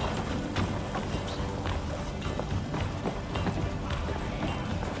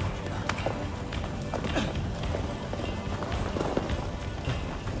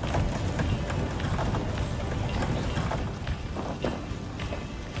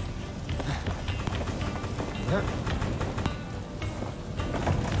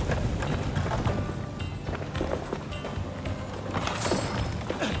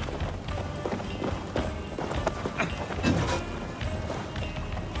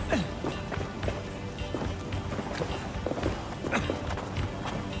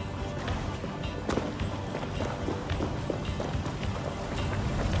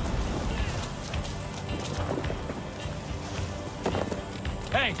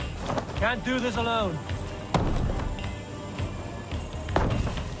 Hey! Can't do this alone.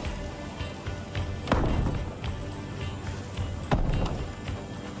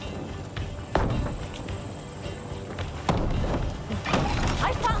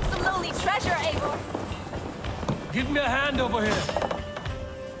 I found some lonely treasure, Eivor. Give me a hand over here.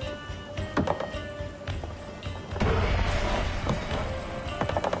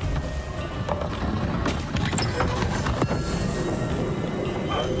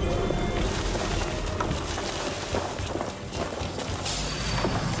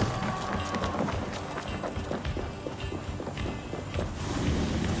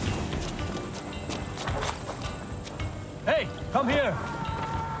 Hey, come here.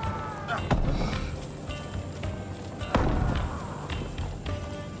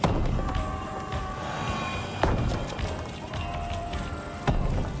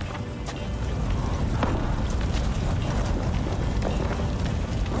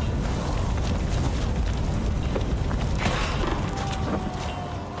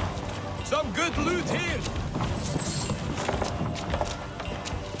 Some good loot here!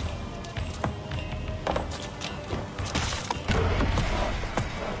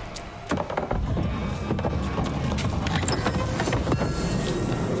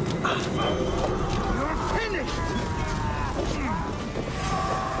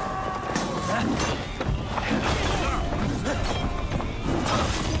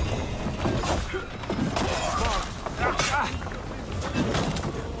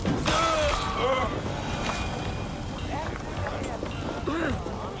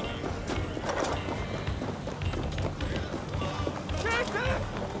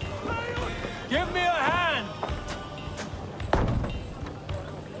 Give me a hand!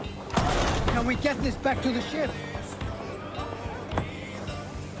 Can we get this back to the ship?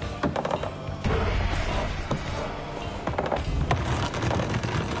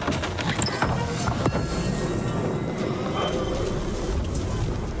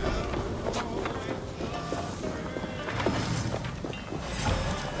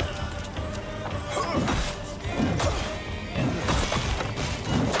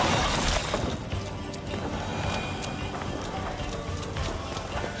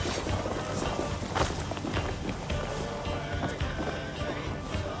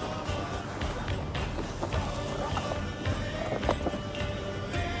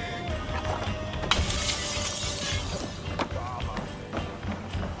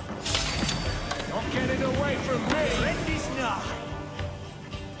 Getting away from me! Let this now!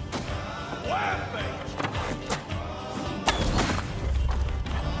 Warpaint!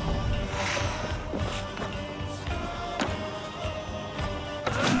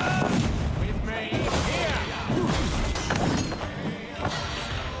 With me here!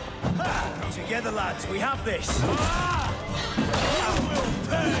 Together, lads, we have this. That will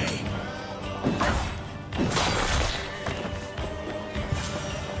pay!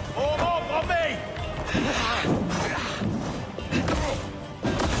 All up on me!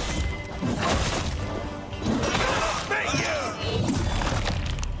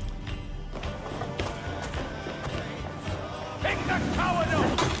 Pick the coward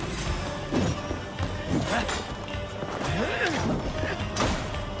up!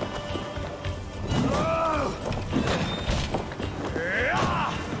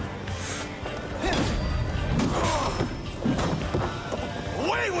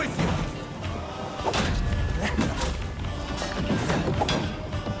 Away with you!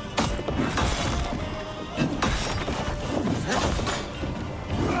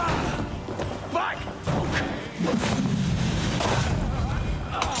 Back!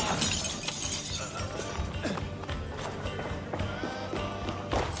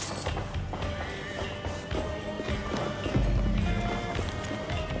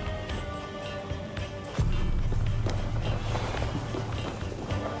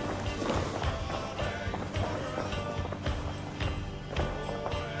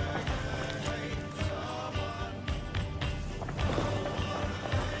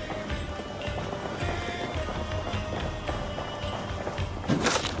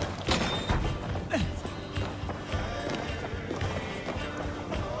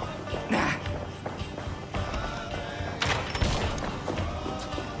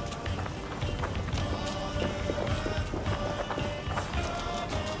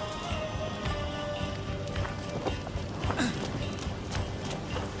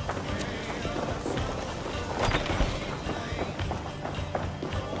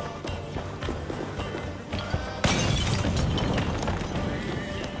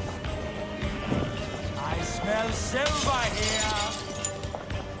 yourselves over here!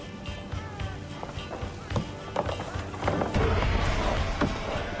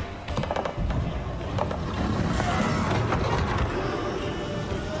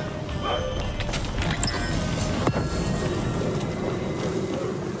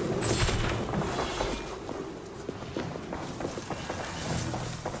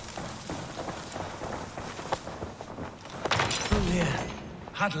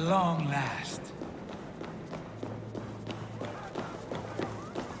 At long last.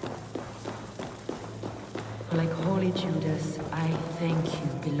 Like holy Judas, I thank you,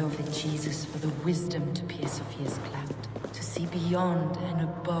 beloved Jesus, for the wisdom to pierce Sophia's cloud, to see beyond and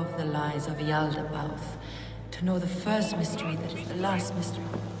above the lies of Yaldabaoth, to know the first mystery that is the last mystery.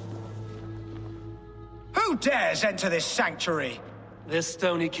 Who dares enter this sanctuary? This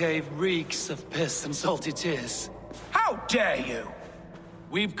stony cave reeks of piss and salty tears. How dare you?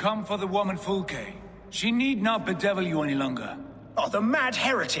 We've come for the woman Fulke. She need not bedevil you any longer. Oh, the mad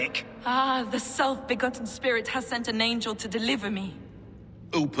heretic! Ah, the self-begotten spirit has sent an angel to deliver me.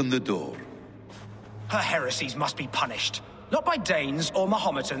 Open the door. Her heresies must be punished. Not by Danes or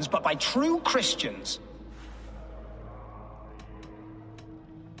Mahometans, but by true Christians.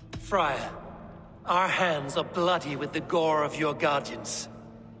 Friar, our hands are bloody with the gore of your guardians.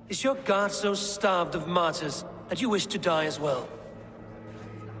 Is your god so starved of martyrs that you wish to die as well?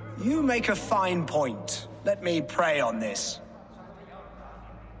 You make a fine point. Let me pray on this.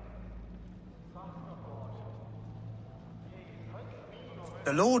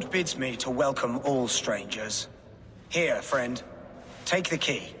 The Lord bids me to welcome all strangers. Here, friend, take the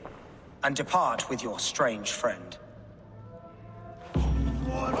key, and depart with your strange friend.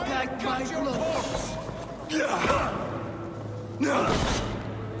 What that guy looks?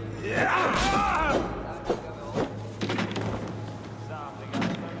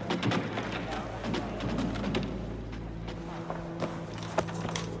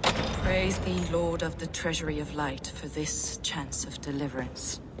 Praise thee, Lord of the Treasury of Light, for this chance of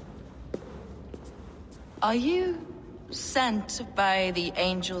deliverance. Are you sent by the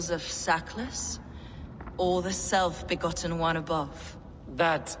angels of Sackless, or the self-begotten one above?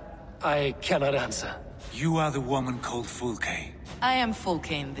 That I cannot answer. You are the woman called Fulke. I am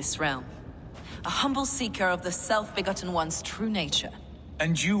Fulke in this realm, a humble seeker of the self-begotten one's true nature.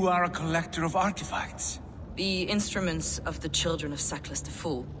 And you are a collector of artifacts. The instruments of the children of Sackless the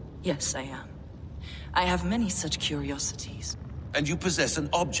Fool. Yes, I am. I have many such curiosities. And you possess an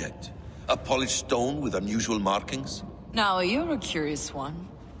object? A polished stone with unusual markings? Now, you're a curious one.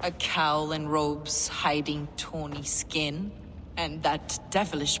 A cowl and robes hiding tawny skin. And that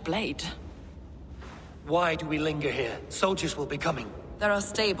devilish blade. Why do we linger here? Soldiers will be coming. There are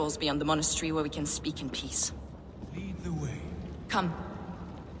stables beyond the monastery where we can speak in peace. Lead the way. Come.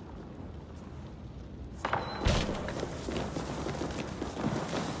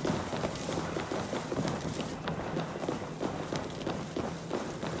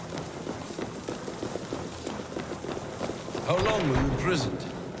 How long were you imprisoned?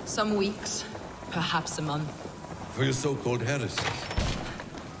 Some weeks, perhaps a month. For your so-called heresies?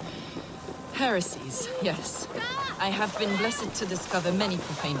 Heresies, yes. I have been blessed to discover many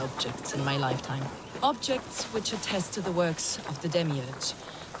profane objects in my lifetime. Objects which attest to the works of the Demiurge,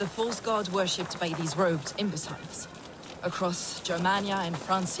 the false god worshipped by these robed imbeciles. Across Germania and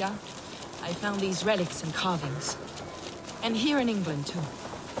Francia, I found these relics and carvings. And here in England, too.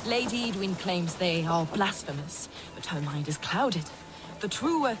 Lady Edwin claims they are blasphemous, but her mind is clouded. The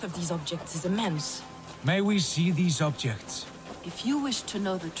true worth of these objects is immense. May we see these objects? If you wish to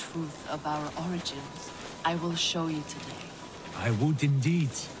know the truth of our origins, I will show you today. I would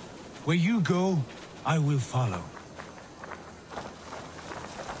indeed. Where you go, I will follow.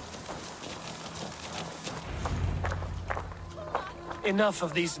 Enough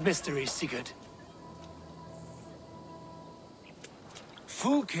of these mysteries, Sigurd.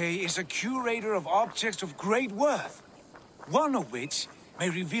 Fulke is a curator of objects of great worth, one of which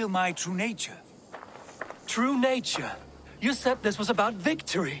may reveal my true nature. True nature? You said this was about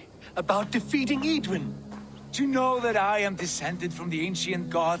victory, about defeating Edwin. To know that I am descended from the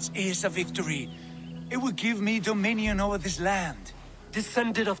ancient gods is a victory. It will give me dominion over this land.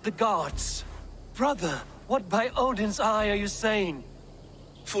 Descended of the gods? Brother, what by Odin's eye are you saying?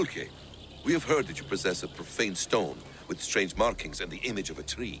 Fulke, we have heard that you possess a profane stone with strange markings and the image of a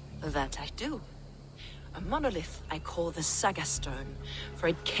tree. That I do. A monolith I call the Saga Stone, for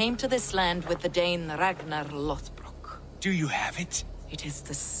it came to this land with the Dane Ragnar Lothbrok. Do you have it? It is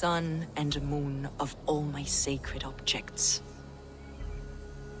the sun and moon of all my sacred objects.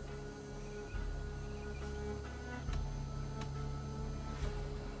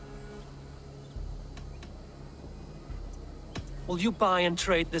 Will you buy and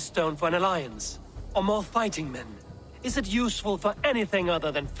trade this stone for an alliance? Or more fighting men? Is it useful for anything other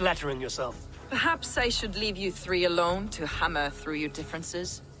than flattering yourself? Perhaps I should leave you three alone to hammer through your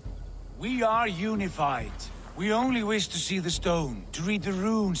differences. We are unified. We only wish to see the stone, to read the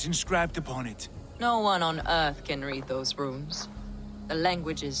runes inscribed upon it. No one on Earth can read those runes. The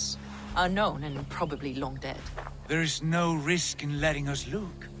languages are known and probably long dead. There is no risk in letting us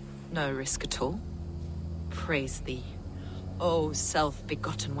look. No risk at all. Praise thee, O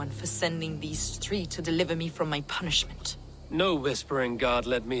self-begotten one, for sending these three to deliver me from my punishment. No whispering God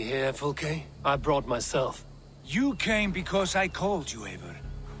led me here, Fulke. I brought myself. You came because I called you, Eivor.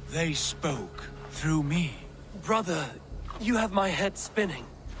 They spoke through me. Brother, you have my head spinning.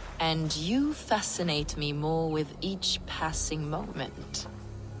 And you fascinate me more with each passing moment.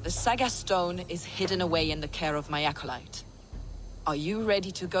 The Saga Stone is hidden away in the care of my acolyte. Are you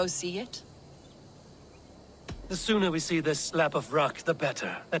ready to go see it? The sooner we see this slab of rock, the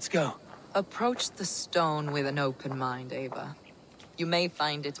better. Let's go. Approach the stone with an open mind, Eivor. You may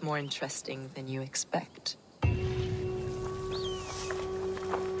find it more interesting than you expect.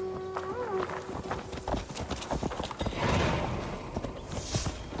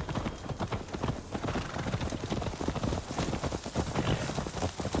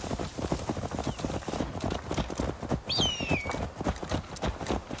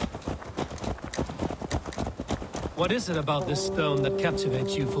 What is it about this stone that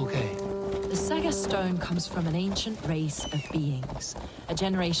captivates you, Fulke? The Saga Stone comes from an ancient race of beings, a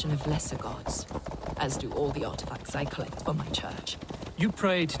generation of lesser gods, as do all the artifacts I collect for my church. You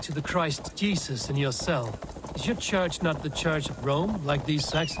prayed to the Christ Jesus in your cell. Is your church not the Church of Rome, like these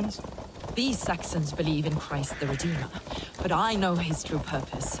Saxons? These Saxons believe in Christ the Redeemer, but I know his true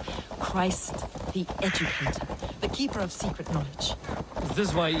purpose. Christ the Educator, the keeper of secret knowledge. Is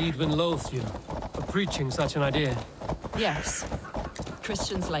this why Eidwin loathes you, for preaching such an idea? Yes.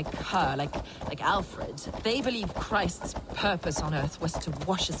 Christians like her, like Alfred, they believe Christ's purpose on earth was to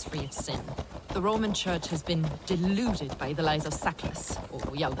wash us free of sin. The Roman Church has been deluded by the lies of Saklas, or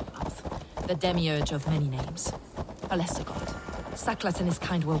Yaldabaoth, the demiurge of many names. A lesser god. Saklas and his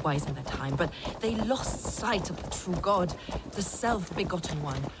kind were wise in their time, but they lost sight of the true God, the self-begotten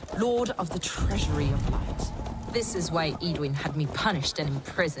one, Lord of the treasury of light. This is why Eidwin had me punished and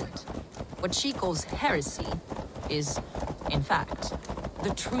imprisoned. What she calls heresy is, in fact,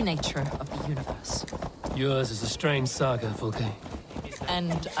 the true nature of the universe. Yours is a strange saga, Fulke.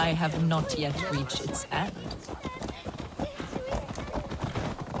 And I have not yet reached its end.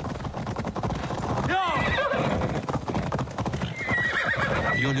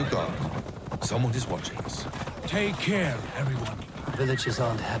 Be on your guard. Someone is watching us. Take care, everyone. The villagers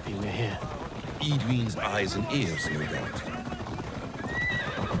aren't happy we're here. Eidwin's eyes and ears, no doubt.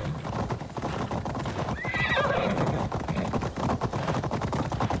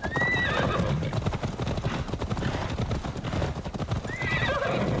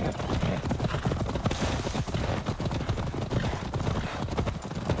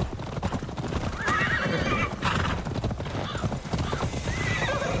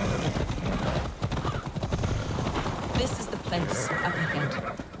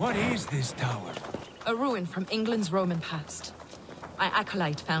 What is this tower? A ruin from England's Roman past. My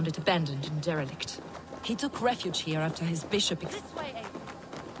acolyte found it abandoned and derelict. He took refuge here after his bishop... This way,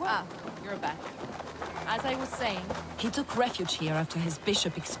 Eivor. Ah, you're back. As I was saying... He took refuge here after his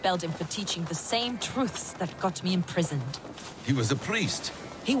bishop expelled him for teaching the same truths that got me imprisoned. He was a priest.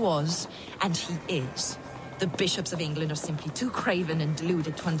 He was, and he is. The bishops of England are simply too craven and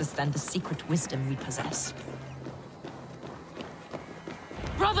deluded to understand the secret wisdom we possess.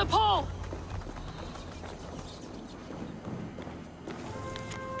 Brother Paul!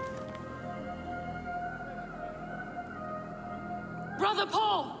 Brother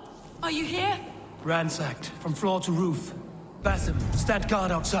Paul! Are you here? Ransacked, from floor to roof. Basim, stand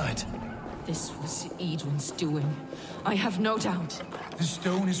guard outside. This was Eidwin's doing. I have no doubt. The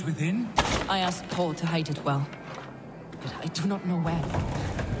stone is within? I asked Paul to hide it well, but I do not know where.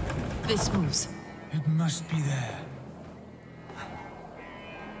 This moves. It must be there.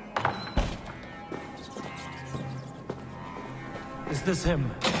 Is this him,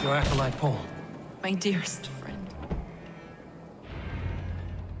 your acolyte Paul? My dearest friend.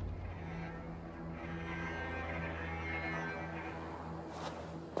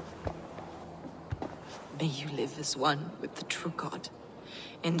 May you live as one with the true God,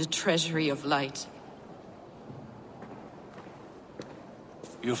 in the treasury of light.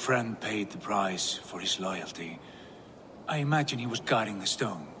 Your friend paid the price for his loyalty. I imagine he was guarding the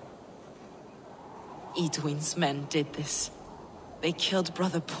stone. Eidwin's men did this. They killed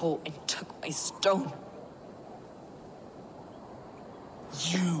Brother Paul and took my stone.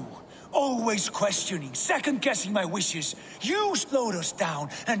 You! Always questioning, second-guessing my wishes. You slowed us down,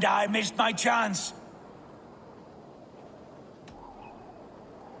 and I missed my chance.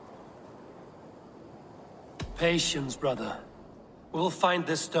 Patience, brother. We'll find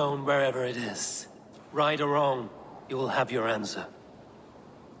this stone wherever it is. Right or wrong, you will have your answer.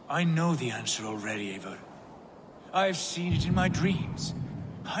 I know the answer already, Eivor. I've seen it in my dreams.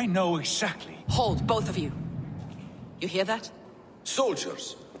 I know exactly. Hold, both of you. You hear that?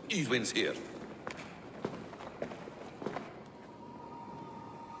 Soldiers, Eadwin's here.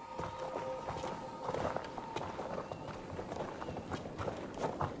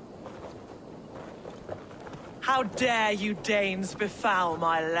 How dare you Danes befoul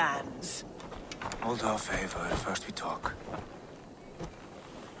my lands? Hold off, Eivor. First we talk.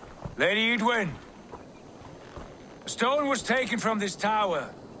 Lady Eadwin! A stone was taken from this tower,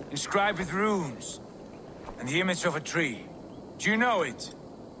 inscribed with runes, and the image of a tree. Do you know it?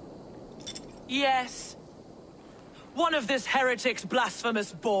 Yes. One of this heretic's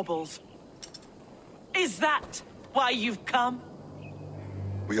blasphemous baubles. Is that why you've come?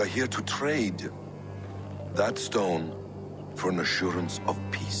 We are here to trade that stone for an assurance of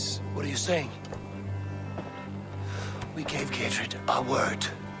peace. What are you saying? We gave Gatred our word.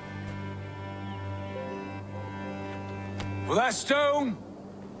 For that stone,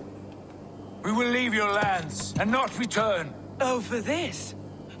 we will leave your lands and not return. Oh, for this?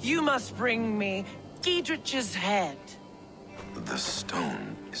 You must bring me Giedrich's head. The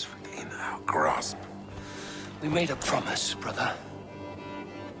stone is within our grasp. We made a promise, brother.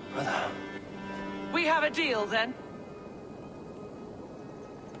 Brother. We have a deal, then?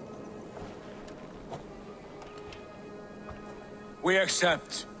 We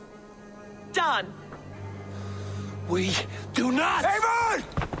accept. Done. We do not! Eivor!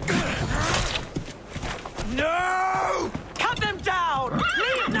 No! Cut them down!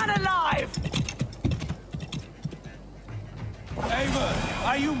 Leave none alive! Eivor,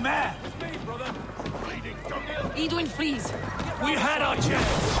 are you mad? Eadwin, freeze! We had our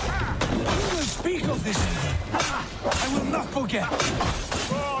chance! We will speak of this. I will not forget.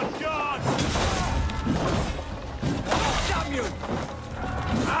 Oh, God! Damn you!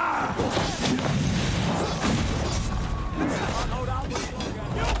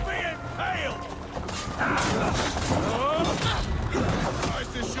 You're being impaled! Nice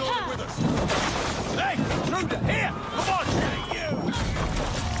to show it with us. Hey, Truda, here! Come on, you!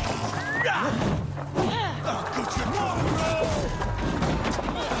 Got your mongrel!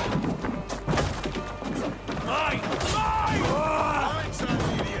 Mine! Thanks,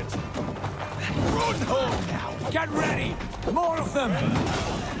 idiot! Run home now! Get ready! More of them!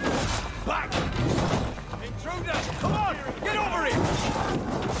 Back! Intruder! Come on! Get over here!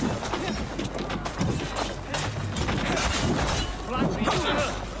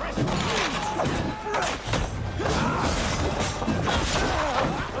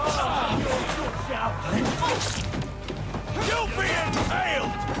 You'll be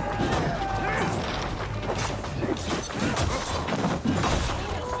impaled!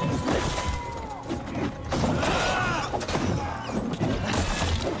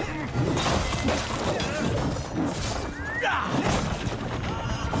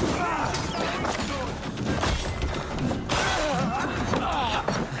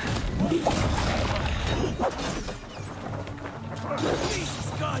 Jesus,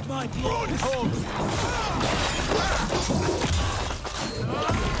 guide my blood!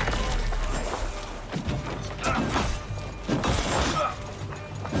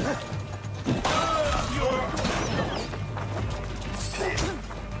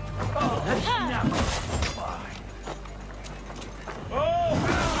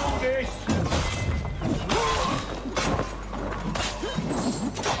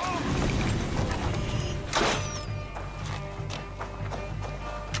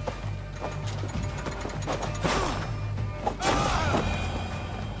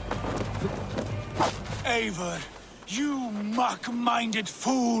 Eivor, you mock-minded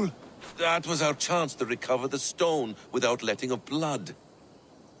fool! That was our chance to recover the stone without letting of blood.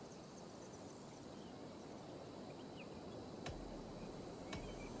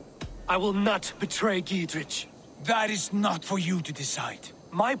 I will not betray Giedrich. That is not for you to decide.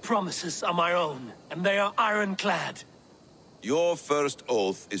 My promises are my own, and they are ironclad. Your first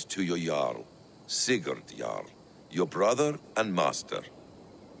oath is to your Jarl, Sigurd Jarl, your brother and master.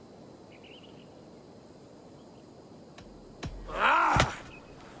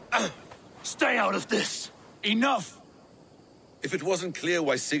 Stay out of this! Enough! If it wasn't clear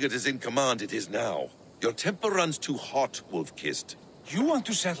why Sigurd is in command, it is now. Your temper runs too hot, Wolf-Kissed. You want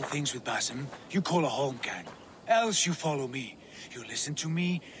to settle things with Basim, you call a holmgang. Else you follow me. You listen to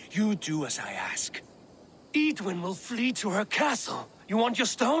me, you do as I ask. Eidwin will flee to her castle. You want your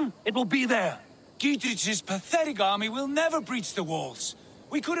stone? It will be there. Giedrich's pathetic army will never breach the walls.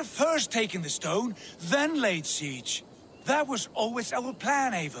 We could have first taken the stone, then laid siege. That was always our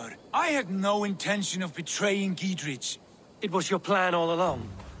plan, Eivor. I had no intention of betraying Giedrich. It was your plan all along.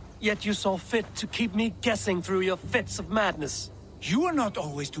 Yet you saw fit to keep me guessing through your fits of madness. You are not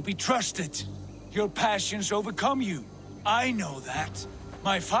always to be trusted. Your passions overcome you. I know that.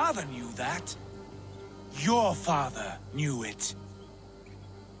 My father knew that. Your father knew it.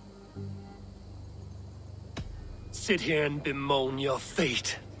 Sit here and bemoan your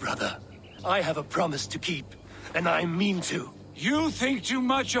fate, brother. I have a promise to keep, and I mean to. You think too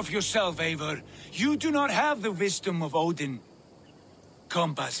much of yourself, Eivor. You do not have the wisdom of Odin.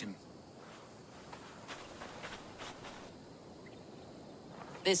 Come, Basim.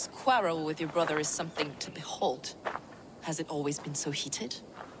 This quarrel with your brother is something to behold. Has it always been so heated?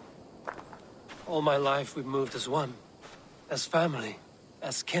 All my life we've moved as one. As family.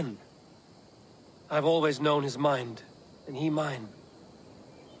 As kin. I've always known his mind, and he mine.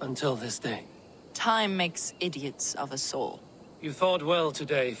 Until this day. Time makes idiots of us all. You fought well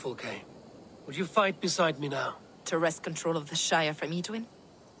today, Fulke. Would you fight beside me now? To wrest control of the Shire from Eidwin?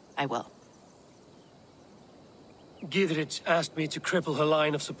 I will. Giedrich asked me to cripple her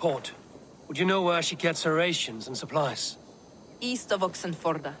line of support. Would you know where she gets her rations and supplies? East of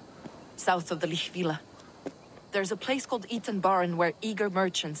Oxenforda, south of the Lichvila. There's a place called Eaton Barn where eager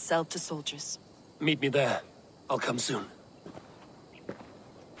merchants sell to soldiers. Meet me there. I'll come soon.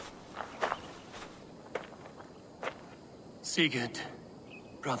 Sigurd,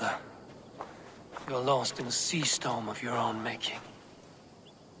 brother. You're lost in a sea storm of your own making.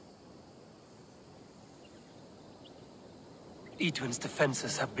 Eadwin's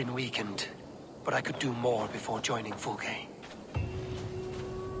defenses have been weakened, but I could do more before joining Fulke.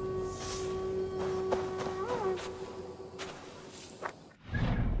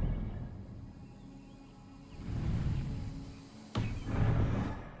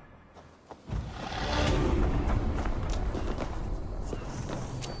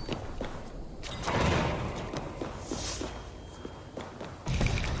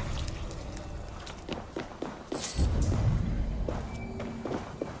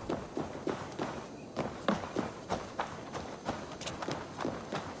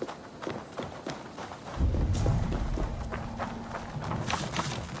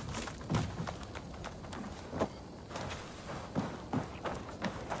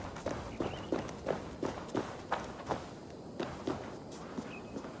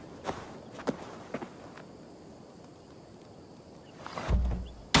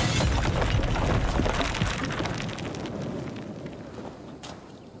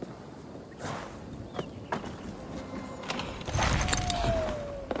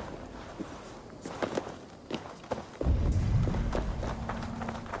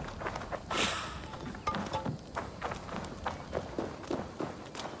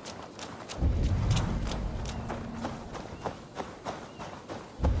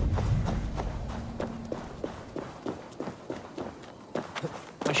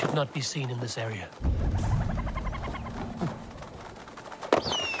 I should not be seen in this area.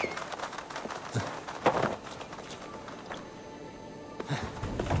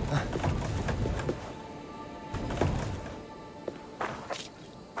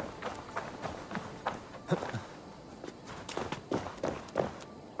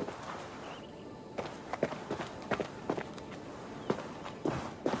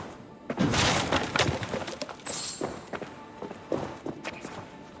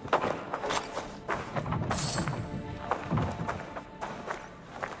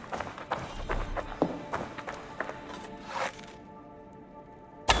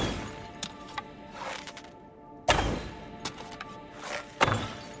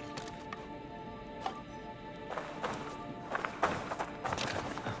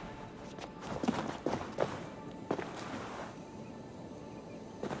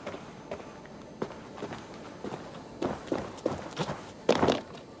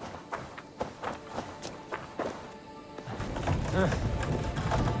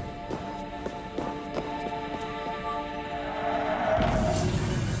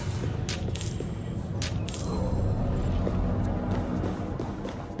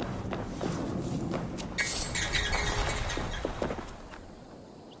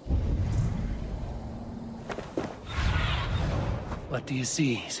 What do you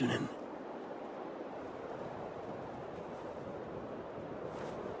see, Sunan?